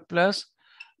this by plus.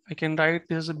 I can write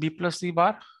this is B plus C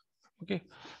bar. Okay.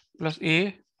 Plus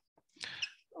A.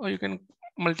 Or you can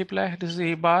multiply this is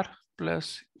A bar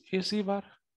plus AC bar.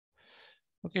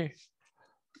 Okay.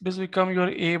 This become your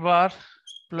A bar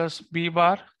plus B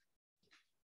bar.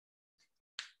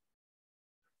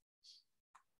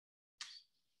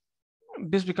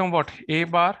 This become what? A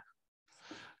bar.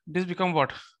 This become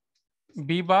what?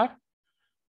 B bar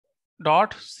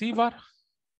dot C bar,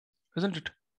 isn't it?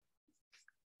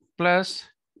 Plus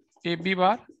AB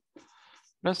bar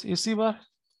plus AC bar.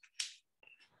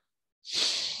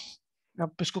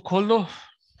 अब इसको खोल दो.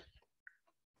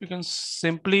 You can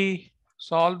simply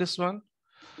solve this one.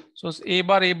 So it's A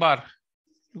bar, you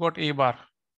got A bar.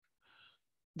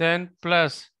 Then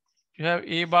plus you have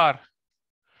A bar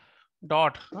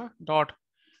dot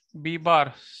B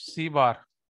bar C bar.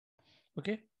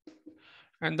 Okay.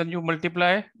 And then you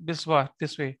multiply this bar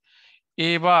this way.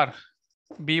 A bar,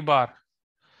 B bar.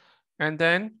 And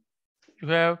then you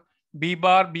have B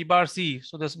bar C.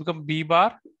 So this become B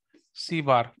bar C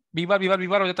bar. B bar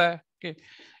हो जाता है. Okay.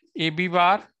 AB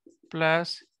bar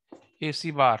plus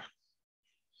AC bar.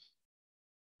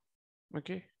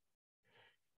 Okay.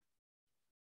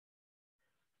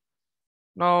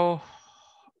 Now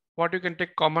what you can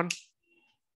take common.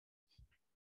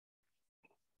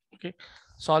 Okay.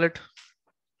 Solve it.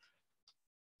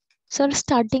 Sir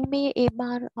starting में ये ए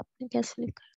बार आपने कैसे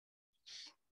लिखा?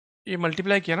 ये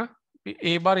multiply किया ना.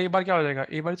 ए बार क्या हो जाएगा?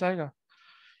 ए बार जाएगा.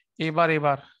 ए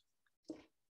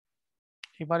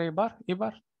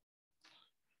बार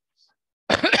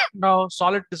now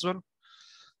solve it this one.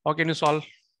 How can you solve?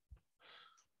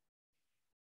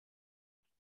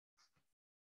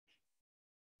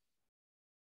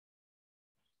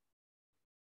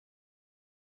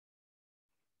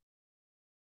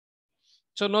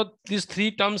 So now these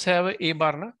three terms have a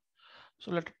bar na?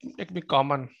 So let me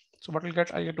common. So what will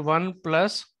get? I get 1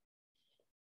 plus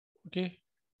okay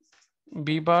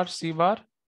B bar C bar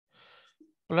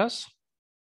plus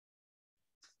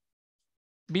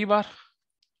B bar.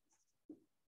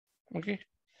 Okay.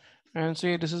 And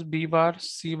say this is B bar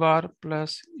C bar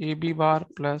plus AB bar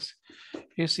plus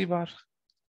AC bar.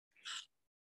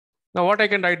 Now what I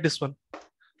can write this one?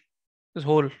 This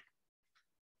whole.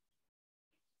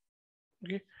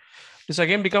 Okay. This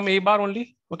again become A bar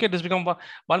only. Okay. This become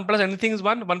 1 plus anything is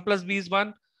 1. 1 plus B is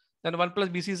 1. Then 1 plus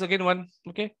BC is again 1.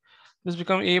 Okay. This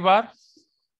become A bar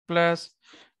plus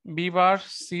B bar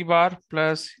C bar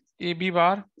plus AB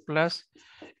bar plus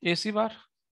AC bar.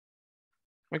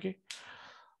 Okay.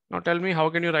 Now tell me, how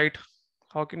can you write?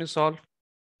 How can you solve?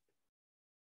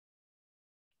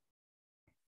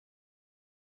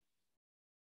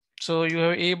 So you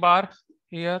have A bar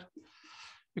here.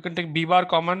 You can take B bar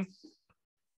common.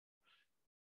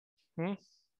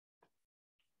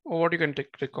 Or what you can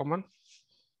take common?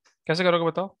 कैसे करोगे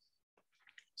बताओ?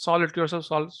 Solve it yourself.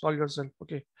 Solve yourself.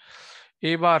 Okay.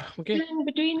 A bar. Okay. In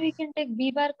between we can take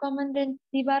B bar common, then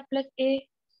C bar plus A.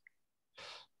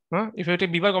 If you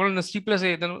take B bar common and C plus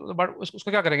A, then but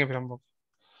उसको क्या करेंगे फिर हम लोग?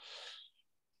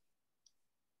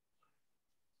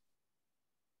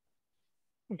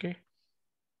 Okay.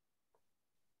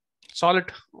 Solve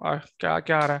it.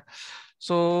 क्या आ रहा है?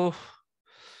 So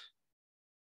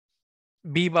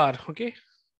B bar. Okay.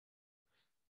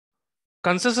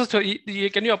 Consensus theory.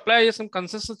 Can you apply some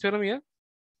consensus theorem here?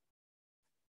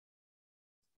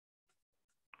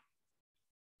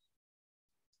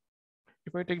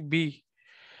 If I take B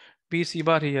C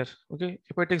bar here, okay.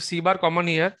 If I take C bar common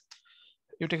here,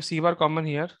 you take C bar common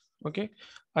here, okay.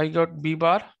 I got B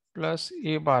bar plus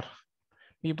A bar,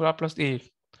 B bar plus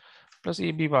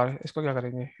A B bar. इसको क्या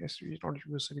करेंगे? Yes, we not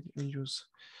use, we use.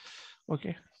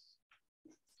 Okay.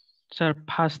 Sir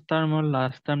first term और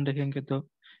last term देखेंगे तो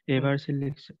ए बार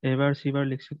सी बार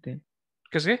लिख सकते हैं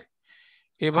कैसे?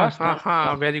 A bar,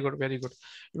 हाँ, very good.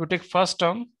 You take first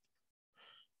term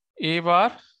A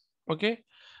bar, okay,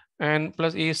 and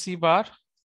plus AC bar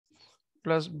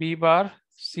plus B bar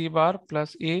C bar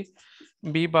plus A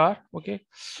B bar, okay.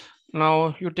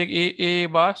 Now you take A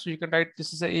bar, so you can write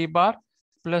this is a bar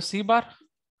plus C bar,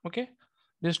 okay.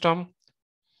 This term,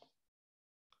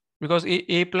 because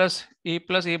A plus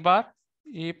A bar,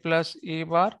 A plus A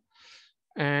bar,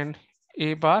 and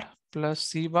A bar plus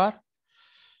C bar,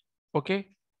 okay.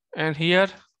 And here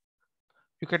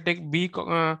you can take B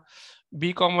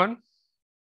common,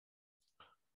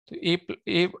 तो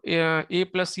A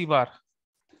plus C bar,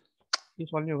 ये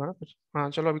solve नहीं होगा ना कुछ? हाँ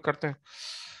चलो अभी करते हैं,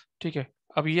 ठीक है.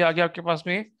 अब ये आ गया आपके पास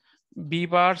में B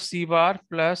bar C bar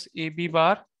plus AB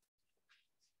bar,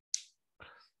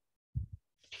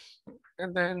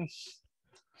 and then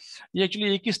ये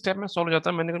एक्चुअली एक ही स्टेप में सॉल्व हो जाता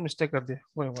है, मैंने कोई मिस्टेक कर दिया,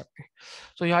 कोई बात नहीं.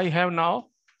 सो यहाँ I have now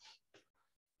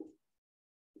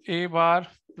A bar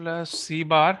plus C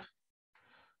bar,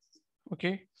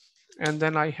 okay, and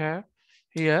then I have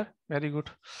here, very good,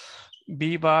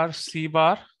 B bar C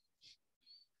bar,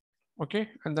 okay,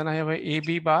 and then I have a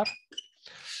AB bar.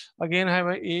 Again I have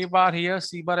a A bar here,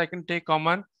 C bar I can take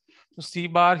common, so C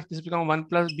bar, this become 1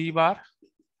 plus B bar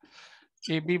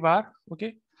AB bar,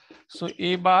 okay. So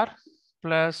A bar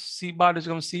plus C bar, this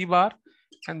becomes C bar,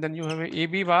 and then you have a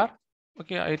AB bar,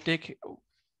 okay. I take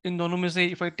in दोनों में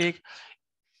से, if I take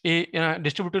a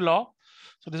distributive law,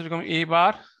 so this becomes A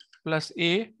bar plus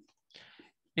A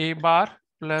bar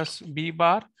plus B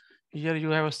bar. Here you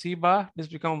have a C bar, this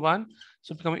become 1,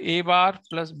 so become A bar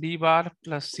plus B bar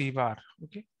plus C bar,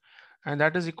 okay. And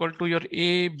that is equal to your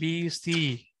A, B,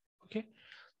 C, okay.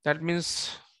 That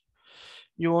means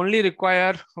you only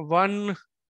require one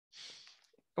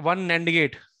NAND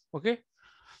gate, okay.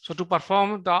 So to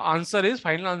perform, the answer is,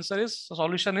 final answer is, the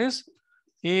solution is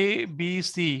A, B,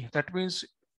 C. That means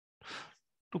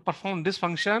to perform this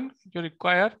function, you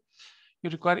require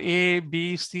A,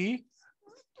 B, C,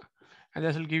 and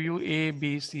this will give you A,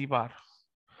 B, C bar.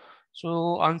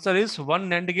 So answer is one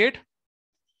NAND gate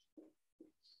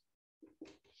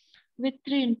With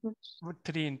 3 inputs. With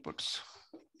 3 inputs.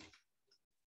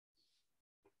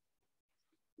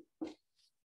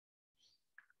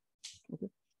 Okay.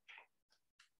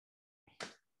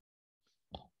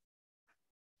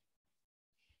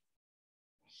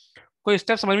 कोई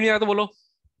step समझ में नहीं आया तो बोलो.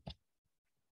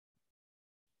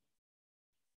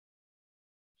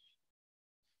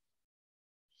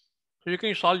 So you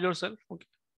can solve yourself. Okay.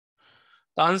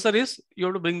 The answer is you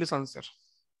have to bring this answer.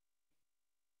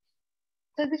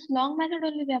 So this long method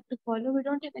only we have to follow. We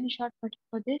don't have any shortcut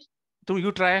for this. So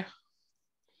you try.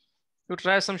 You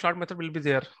try, some short method will be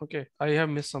there. Okay. I have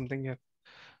missed something here.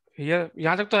 Here,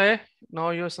 यहाँ तक तो है. Now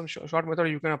you have some short method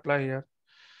you can apply here.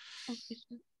 Okay,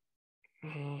 sir.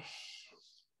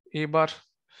 A bar.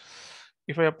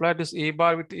 If I apply this A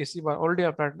bar with AC bar, already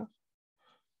applied na?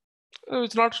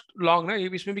 It's not long na.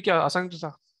 इसमें भी क्या आसान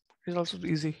था. It's also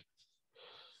easy.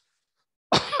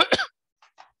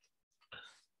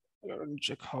 Let me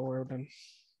check how I've done.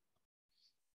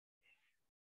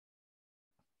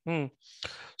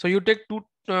 So you take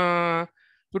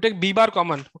you take B bar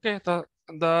common, okay.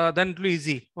 Then it will be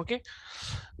easy, okay.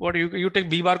 What you take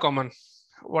B bar common,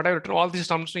 what I written all these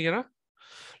terms here, na?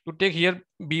 You take here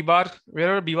B bar,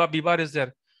 wherever B bar is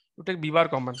there, you take B bar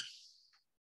common.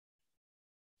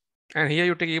 And here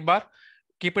you take A bar,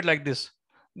 keep it like this.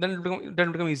 Then it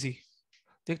become easy.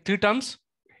 Take 3 terms.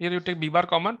 Here you take B bar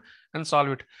common and solve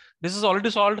it. This is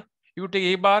already solved. You take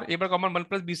A bar common, 1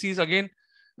 plus BC is again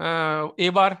A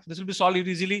bar. This will be solved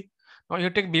easily. Now you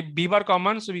take B bar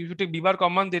common. So if you take B bar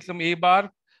common, they become A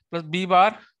bar plus B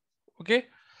bar. Okay.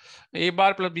 A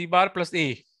bar plus B bar plus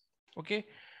A. Okay.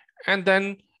 And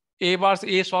then A bar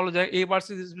A solve A bar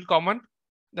is common.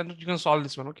 Then you can solve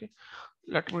this one. Okay.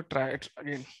 Let me try it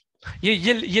again.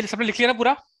 ये सबने लिख लिया ना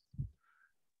पूरा?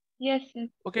 Yes, sir.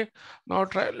 Okay. Now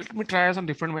let me try some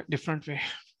different way.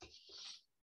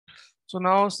 So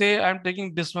now say I'm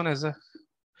taking this one as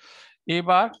a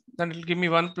bar, then it will give me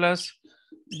 1 plus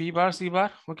B bar C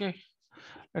bar. Okay.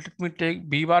 Let me take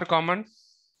B bar common.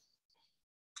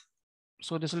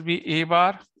 So this will be A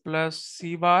bar plus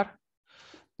C bar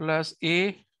plus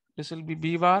A. This will be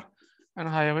B bar, and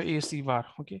I have a AC bar.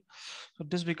 Okay. So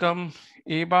this become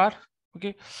A bar.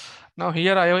 Okay. Now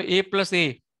here I have A plus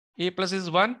A. A plus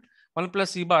is 1. 1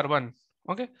 plus C bar 1.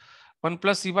 Okay. 1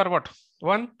 plus C bar what?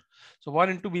 1. So 1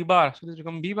 into B bar. So this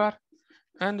become B bar,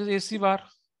 and this AC bar.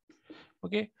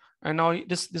 Okay. And now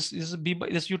this is B bar.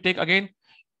 This you take again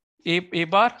A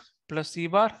bar plus C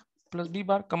bar plus B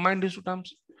bar. Combine these 2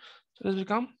 terms. So this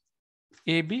become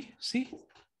A B C.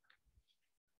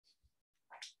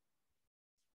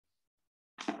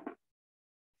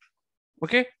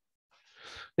 Okay.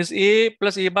 This A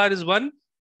plus A bar is 1,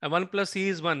 and 1 plus C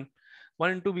is 1.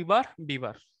 1 into B bar, B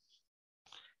bar.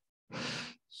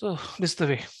 So this is the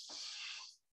way.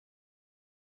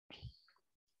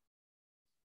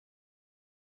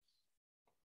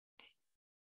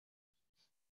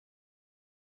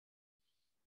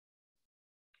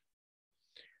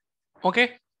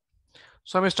 Okay.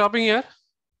 So I'm stopping here.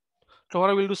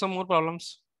 Tomorrow we'll do some more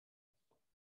problems.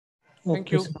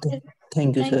 Thank you.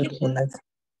 Thank you, sir. Thank you, sir.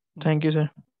 Thank you, sir.